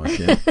Govrach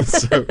machine.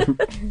 So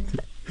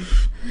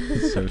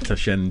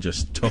Tashen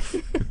just tough.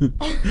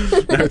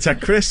 Now it's a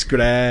Chris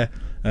Gray.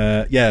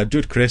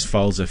 Dude Chris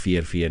falls a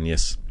fear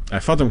yes. I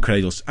fod him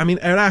cradles. I mean,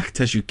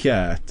 erach as you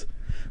cat.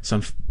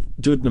 Son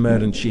dude na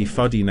mer and she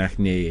foddy nach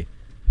ne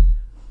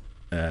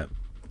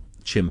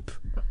chimp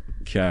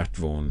cat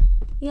von.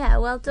 Yeah,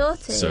 well,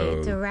 daughter,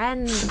 the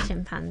wren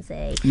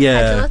chimpanzee.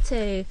 Yeah.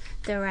 Daughter,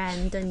 the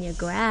wren dunya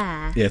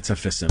gra. Yeah, it's a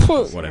fissim,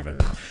 whatever.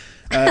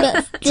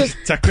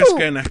 Ta Chris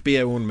Gray nach be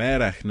own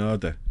merach no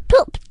de.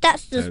 Poop,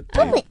 that's just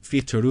poop.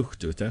 Fi terug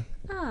doet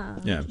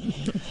Yeah.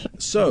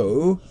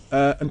 So,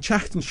 an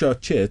chachten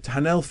shot chit,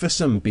 hanel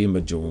fissim be ma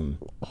joan.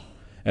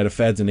 A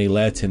fed in a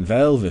let in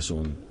velvis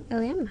on.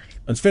 Oh, yeah.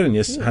 And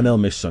fairness, hanel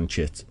miss son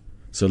chit.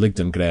 So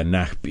ligden gre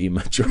nach be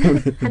ma joan.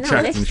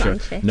 Chachten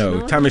shot.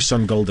 No, tamish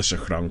son goldus a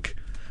cronk.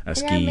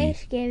 As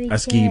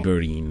gi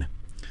bereen.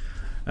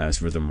 As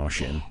for the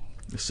moshin.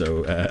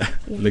 So,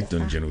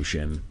 ligden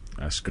genushin.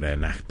 As gre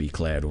nach be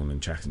clare on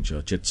and chachten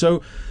shot chit.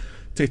 So,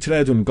 take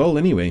tread on goal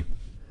anyway.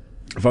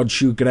 Vod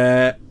shu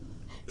gre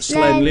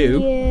Slen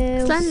Liu.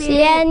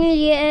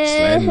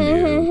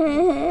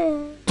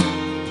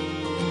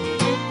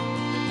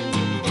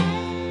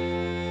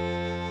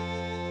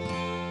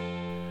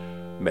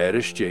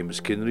 Marish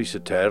James Kinry sa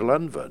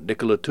Terlan va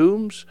Nicola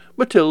Toombs,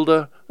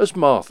 Matilda as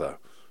Martha,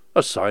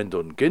 as signed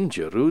on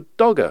Ginger Rood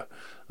Dogger,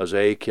 as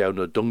kiaw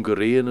na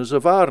Dungareen as a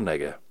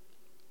Varnegger.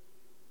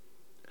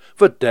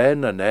 Va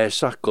den an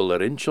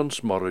sakul inch on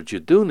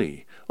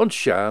Smorridgedooney, on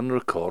Shan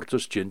record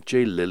as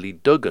J. Lily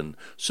Duggan,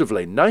 so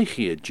vle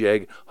neichie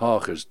jeg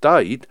hachas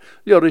died,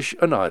 Irish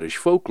an Irish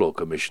Folklore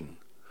Commission.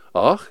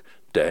 Ach,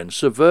 den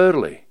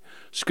severely,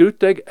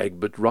 scruteg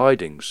Egbert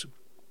Ridings.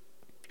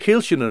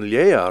 Hielsjen en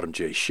learn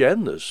J.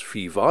 Shen as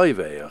fi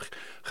vijveach,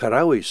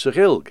 Garawi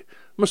Sigilg,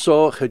 ma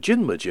saw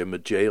Hajinmaje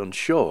met J. on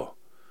Shaw.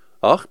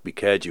 Ach,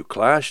 beked you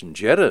clash and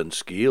Jerra and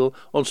Skeel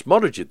on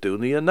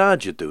Smorridgedooney and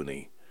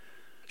Nadjadooney.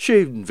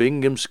 Sheven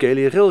vingem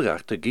scaly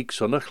rilgach de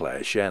geeks on a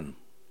clash en.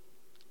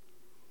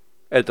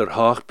 Eder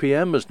 8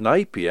 p.m. as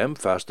 9 p.m.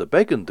 fast a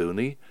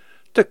Beggendooney,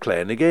 te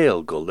kleine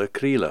gale gulde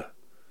kriele.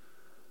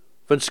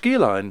 Van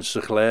Skielein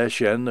se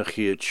clash en a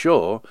giet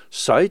shaw,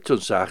 sight on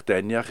zag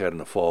denjach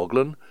na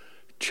vogelen,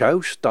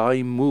 chow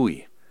stai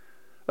moei.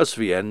 As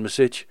vi en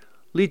mesich,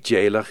 li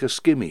jailach a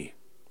skimmy.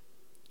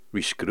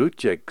 We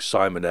scroot jeg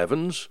Simon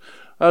Evans,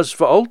 as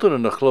voor alten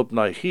in a club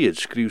na giet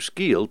screw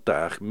skiel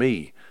dag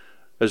me.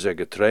 As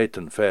eg getreit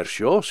en ver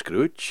shaw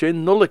scroot,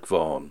 shin nullik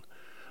van.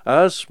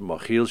 As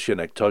machiel shin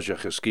ek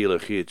tojach a skiel a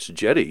giets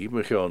Jerry,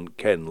 mechon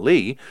Ken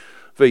Lee,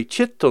 we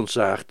chit on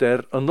zag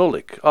der a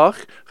nullik.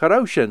 Ach,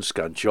 garau shen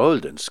skan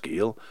joiled en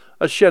skiel,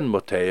 as shen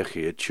motea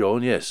giet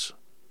shon yes.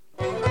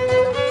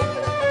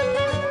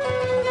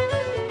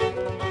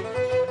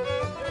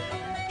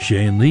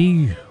 Shane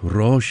Lee,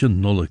 rosh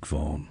en nullik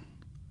van.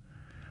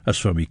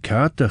 As van mi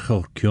kaat a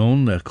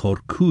chorkion a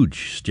chorkuj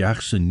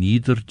stiach se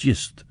nieder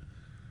gist.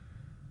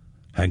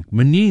 Hank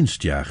menien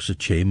stiach se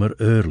chamber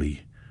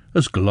early,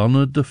 as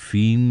glonne de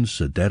fien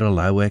se der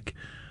lawek,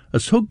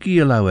 as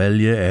huggie a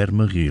lawelje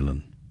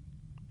magielen.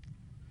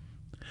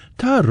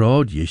 Ta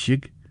rod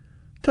jishig,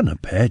 tan a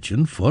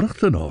petjen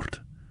forchten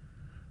ort.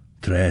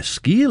 Tre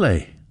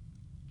skiele.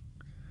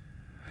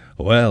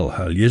 Well,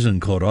 hal jisen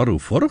koraru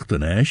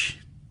forchten ash.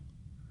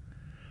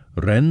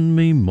 Ren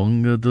me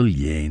munga de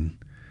lien,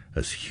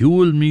 as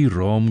huel me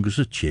rom gus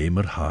a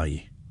chamber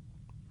high.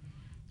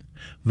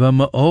 Va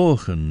me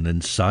ogen en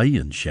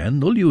saien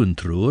shen uljuwen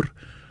troer,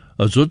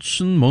 as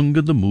utsen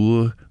munga de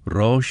moor,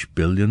 rosh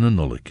billion en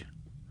nullik.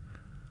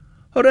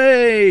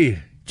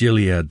 Hooray!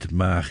 Gilead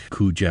mach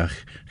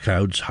kujach,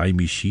 gouds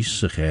haimi schies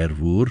zich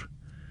ervoer.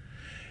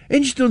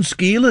 Inch dun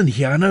skielen,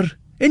 Janner,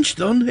 inch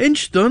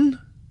dun.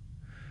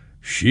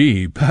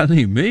 She,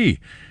 panny me,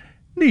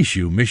 nish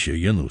you misha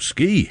yenu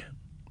ski.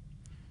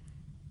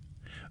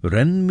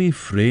 Ren me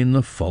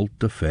frene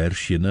falte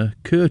verschine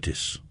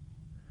Curtis.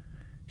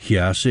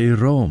 Giase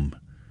Rome,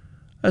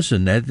 as a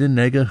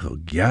neddenegger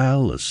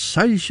gyal as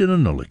seilsjen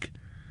en nullik.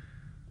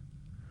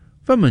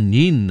 Van me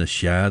nien na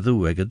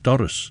shadow wegge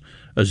Doris,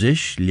 as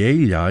ish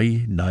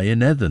leilai na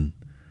en edden,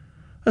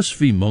 as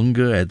vi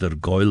munga edder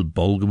goil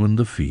bolgemen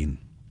de fien.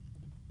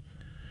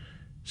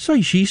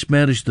 Sai she's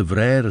merish de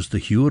vrer as de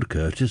huur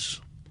Curtis.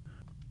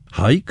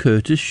 Hi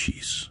Curtis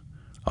she's,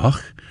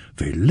 Ach,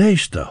 ve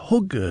leest de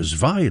hugge as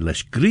vai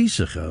leis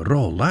grísacha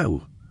rá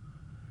lau.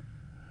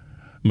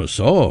 Ma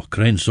sá,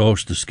 crein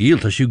sós de skiel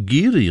ta siw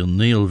giri an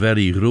neil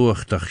veri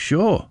ruachtach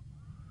seo.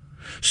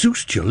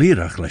 Soos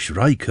tjalirach leis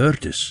Rai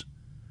Curtis.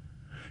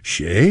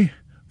 Sé,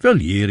 vel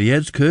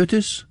jerieds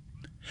Curtis?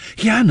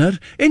 Janner,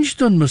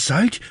 inston me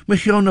salt, me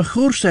gaan a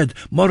chórsed,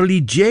 morli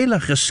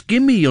jelach a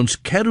skimmy ons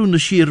kerru na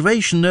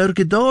shirvation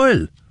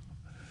gedoil.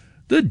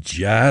 De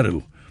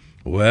jaru.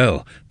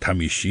 Wel,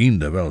 tam I sien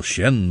de wel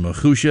shen me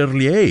chusher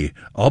lie,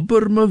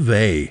 aber me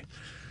vee.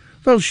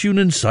 Wel schoen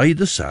inside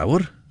de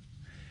sour.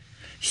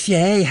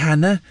 Sé,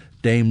 Hannah,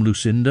 Dame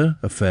Lucinda,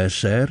 a fair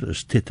ser,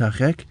 as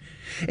titachek.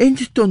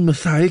 Inston me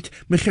salt,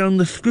 me gaan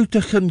na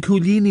scrutachan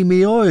coolini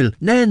me oil,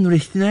 nen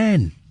richt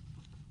nen.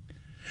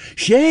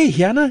 Sé,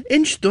 Hannah,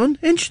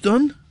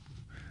 inston.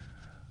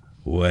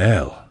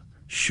 Well,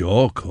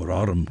 sure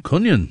corarum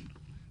cunyon.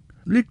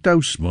 Licht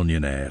aus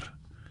munionair.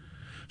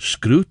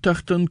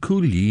 Scrutachten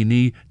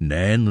coolini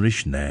nen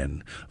rish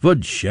nen,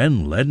 vod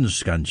shen ledden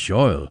scan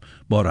shoil,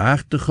 maar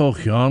achtig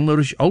och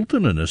janlerish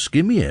altenen a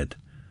skimmied.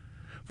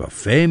 Va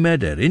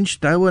femed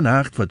instouwen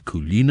acht wat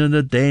coolinen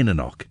a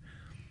denenok.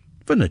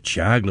 Van a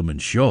chaglem en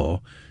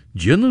shaw,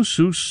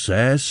 Genusus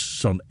says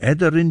son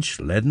ederinch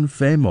ledden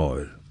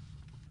femoil.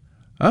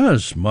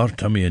 As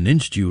martami an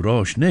instu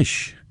rosh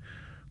nish.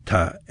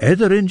 Ta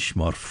ederinch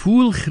mar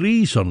fool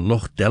chries on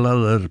loch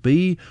delal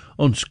bi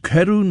ons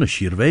kerru na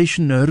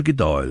shirvation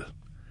gedoil.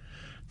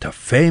 Ta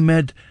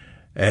femed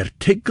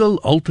tigel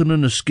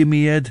altenen a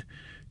skimmied,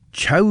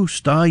 chow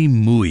stai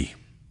mui.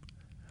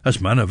 As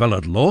manna vel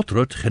at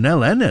lotrut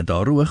genel enne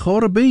daru a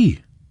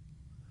chorbi.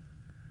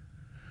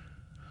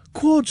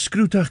 Quod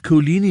scrutach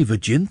coolini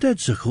virginted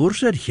se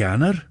chórsed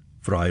Janner,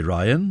 Fry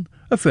Ryan,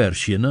 a fair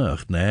shinna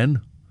ach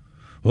nen.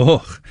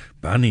 Och,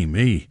 banny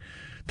me,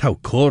 tau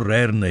cor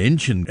na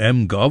inchin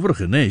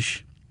govrchen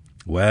ish.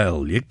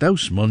 Well, yik tau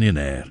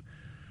smunionair.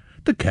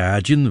 De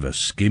cajin va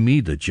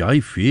skimmy de jai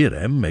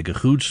fear meg a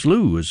goed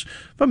slew as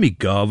va mi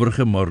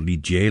govrche morli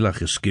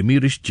jailach a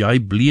skimmy rish jai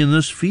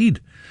blianas feed.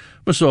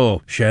 Ma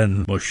so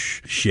shen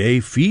mush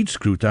she feed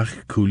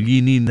scrutach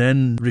coolini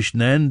nen rish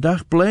nen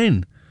dach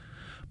blain.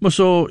 Ma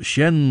so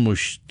shen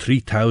mush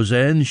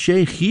 3000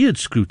 she chiad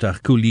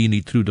scrutach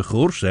coolini through de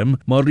chorsem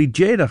morli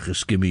jailach a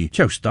skimmy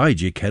chow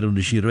staige kerun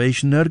de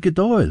shirvation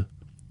gedoil.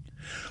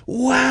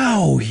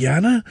 Wow,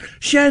 Janna,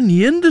 shen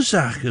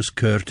yindesach as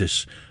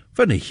Curtis,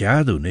 van ich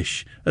jadu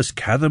nish, as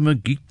cadama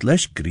giet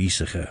les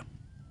griesige.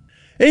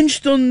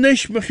 Inston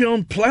nish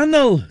mechion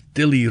planal,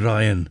 Dilly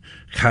Ryan,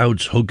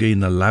 chouds hugge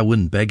na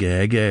lawen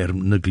begge egge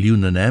na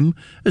glunen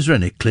as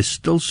ren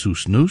clistel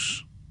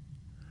soesnoes.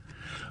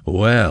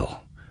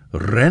 Well,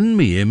 ren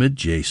me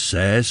image je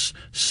says,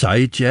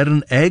 sait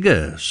an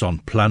egge son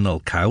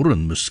planal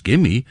cowren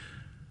muskimmy,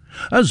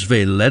 as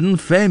ve ledden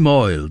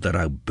femoil, der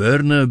au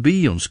burne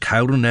bi ons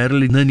kauren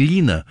erli na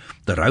lina,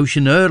 der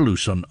ausjen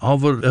erlus on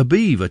over a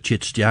bi wat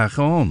chits jach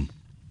on.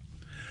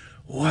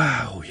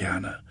 Wow,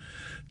 Janna,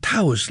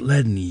 tauus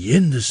ledden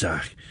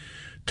yindesach,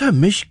 ta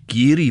mish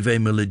giri ve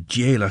me le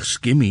jailach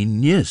skimmy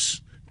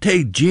nis,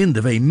 te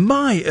jinde ve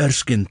my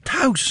erskin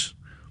taus.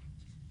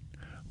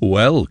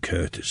 Well,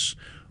 Curtis,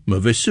 me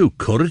visu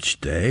courage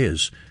day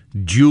as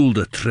duel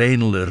de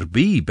trainler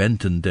bi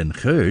benten den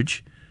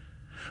church,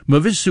 ma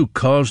visu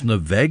cause na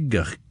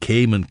veggach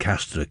caimen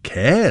castra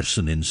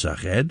cairsen in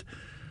sach ed,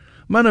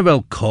 manna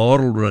wel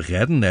corl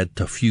regedden ed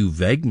ta few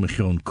veg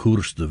mechion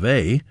koers de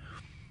vee,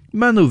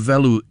 manu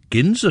velu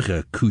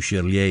ginzige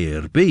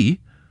kusherlier bi,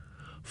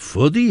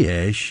 fuddy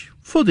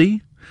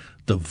fuddy,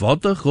 de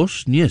vodach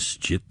os nis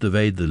chit de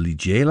vee de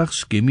ligelach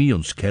skimmy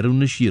ons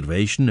kerune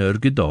shirvation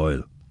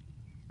gedoil.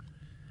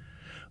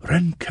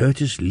 Ren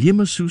Curtis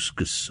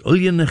limasuskus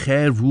uljen na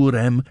gair voer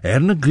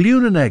na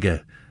glunen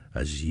egge,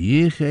 as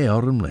ye gij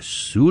arm les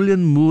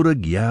soelien moere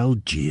gjal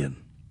gien.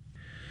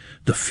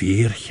 De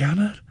veer,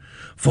 Janner?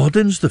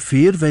 Vodens de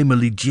veer wij me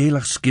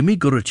ligelach skimmy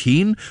gurret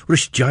heen,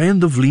 rish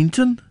giant de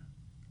vlienten?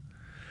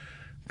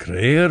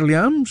 Kreer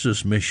liams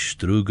is mish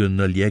strugen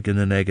na ljegen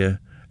en egge,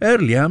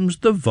 liams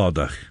de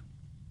vodach.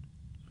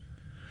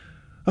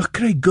 Ach,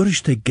 krijg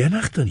gurish te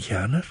genachten,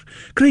 Janner?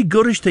 Krijg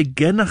gurish te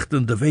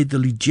genachten de wij de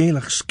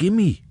ligelach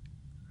skimmy?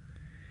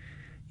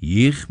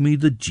 Jeeg me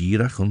de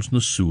girach ons na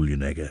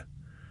soelien egge,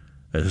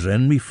 as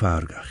ren mi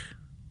fargach.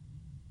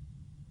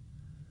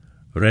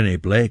 Ren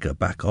bleke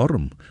back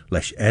arm,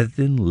 leis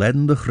erdin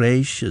ledden de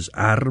grijs as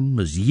arm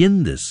as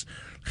yindes,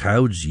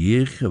 gouds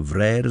jeeg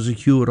vreir as a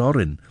huur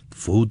orin,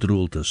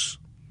 voedroeltes.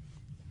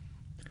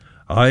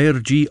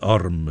 IRG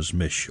arm as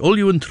mish, ul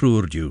en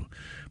troerdu,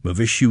 me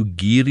vis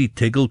giri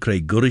tigel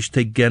krijg gurish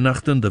te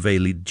genachten de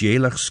veli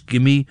jailach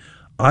skimmy,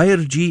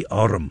 IRG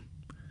arm.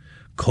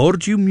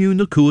 Cord mew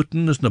na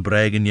koeten as na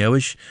bregen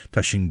jouwish,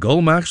 ta shin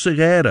golmach se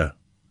gere.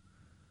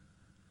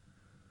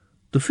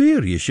 De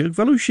veer jishig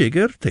wel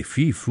shiger, te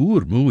fi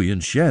voer mooi en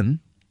shen.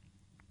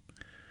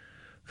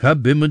 Ga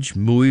bimmage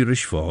mooi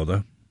rish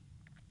vader.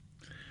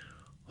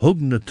 Hug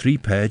na 3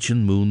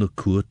 pagen moe na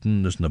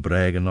koeten as na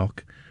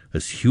bregenok,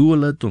 as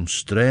huwelet on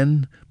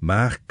stren,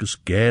 maak as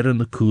gere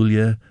na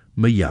koelje,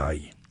 me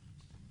jai.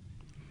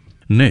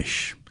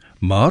 Nish,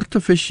 Marta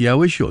fish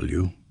jou is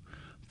jolju,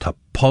 ta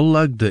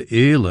pollag de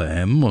eile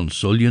on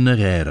sulju na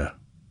gera.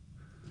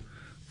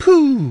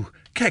 Pooh,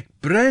 kek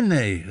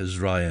brenne, as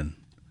Ryan.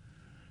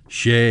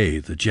 Shay,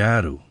 the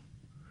jaru.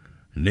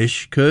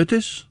 Nish,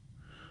 Curtis?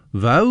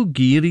 Vau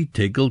giri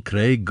tiggle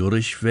cray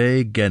gurish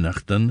ve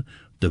genachten,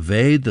 de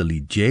ve de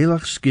li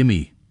jailach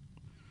skimmy.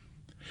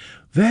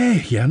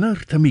 Ve, janner,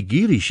 ta mi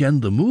giri shen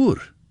de moor.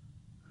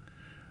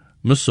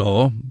 Me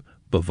saw,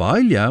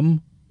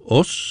 bevailiam,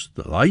 os,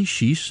 de lai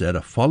shies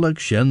a follag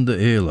shen de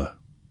eile.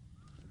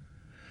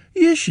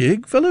 Ye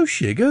shig, fellow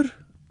shigger?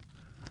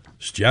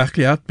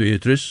 Stjachliat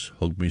Beatrice,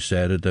 hug me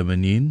Sarah de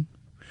menien.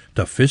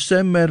 Ta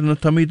fisse merne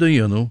ta mi de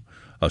junu,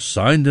 as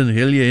signed in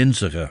hilje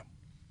inzige.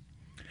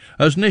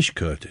 As nish,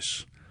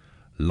 Curtis.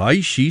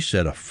 Lai shies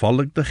a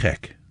follag de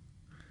gek.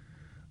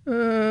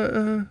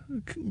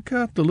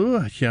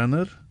 Katalua,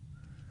 janner.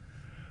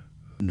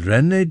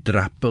 Renne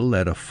drappel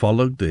a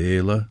follag de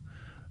eile,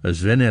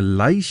 as renne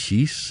lai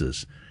shies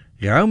as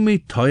gauw me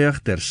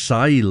toiach der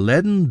saai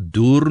ledden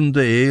doeren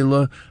de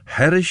eile,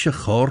 herrische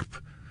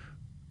gorp,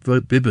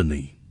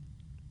 bibbenny.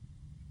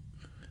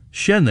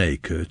 Shenne,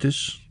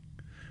 Curtis.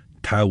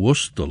 Ta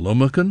wust de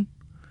lummaken,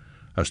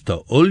 as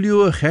ta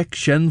ulju gek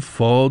shen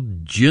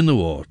fod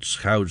ginuorts,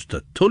 gouds ta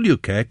tulju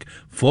kek,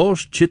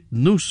 fors chit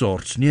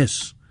nusorts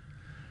nies.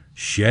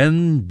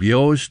 Shen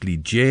bjois li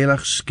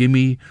jailach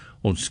skimmy,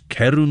 ons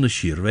kerun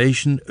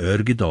shirvation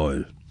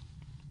ergedoil.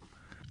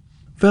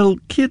 Wel,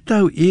 kid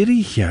thou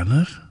eri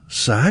janner,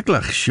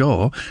 saglach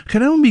shaw,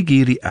 genel mi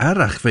giri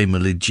arach ve me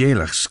li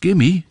jailach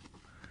skimmy.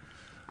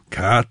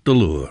 Kat de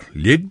loer,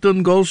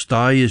 ligdun gol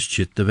stai is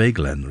chit de ve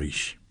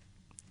Glenrish.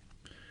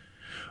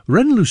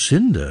 Ren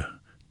Lucinda,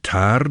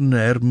 tarn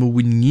me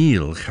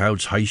winiel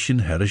gouds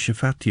heisjen herrische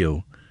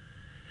fatio.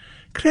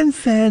 Kren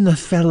fair na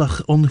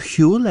fellach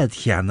onhuled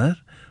janner,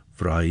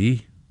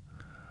 vrai.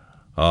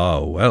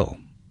 Ah, well,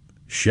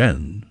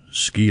 shen,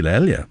 skiel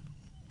elia.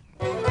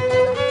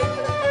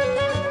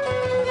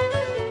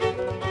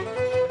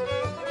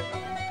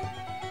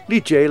 Li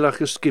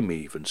jailach is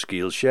skimmy van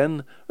skiel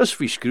shen, as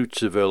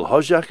viskruutse vil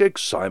hojachig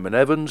Simon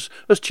Evans,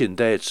 as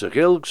chindaitse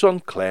gilgs on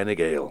kleine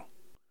gale.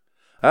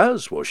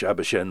 As was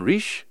abishen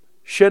rish,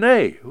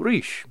 shene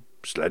rish,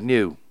 sled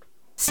new.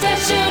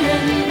 Station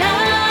and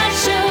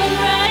nation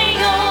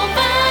running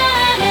over.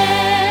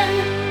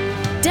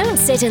 Don't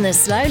sit in the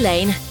slow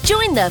lane.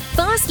 Join the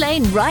fast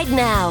lane right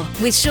now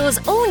with Shaw's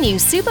all-new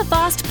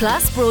Superfast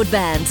Plus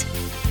broadband.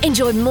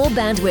 Enjoy more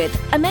bandwidth,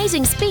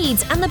 amazing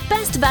speeds and the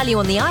best value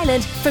on the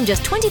island from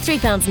just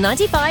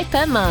 £23.95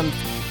 per month.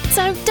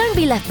 So don't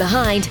be left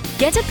behind.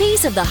 Get a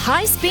piece of the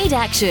high-speed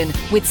action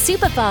with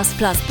Superfast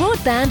Plus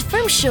broadband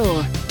from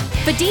Shaw.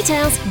 For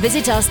details,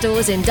 visit our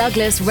stores in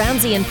Douglas,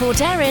 Ramsey and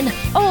Port Erin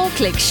or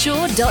click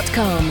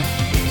shaw.com.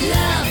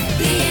 Love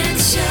being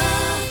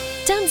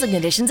Shaw. Terms and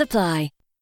conditions apply.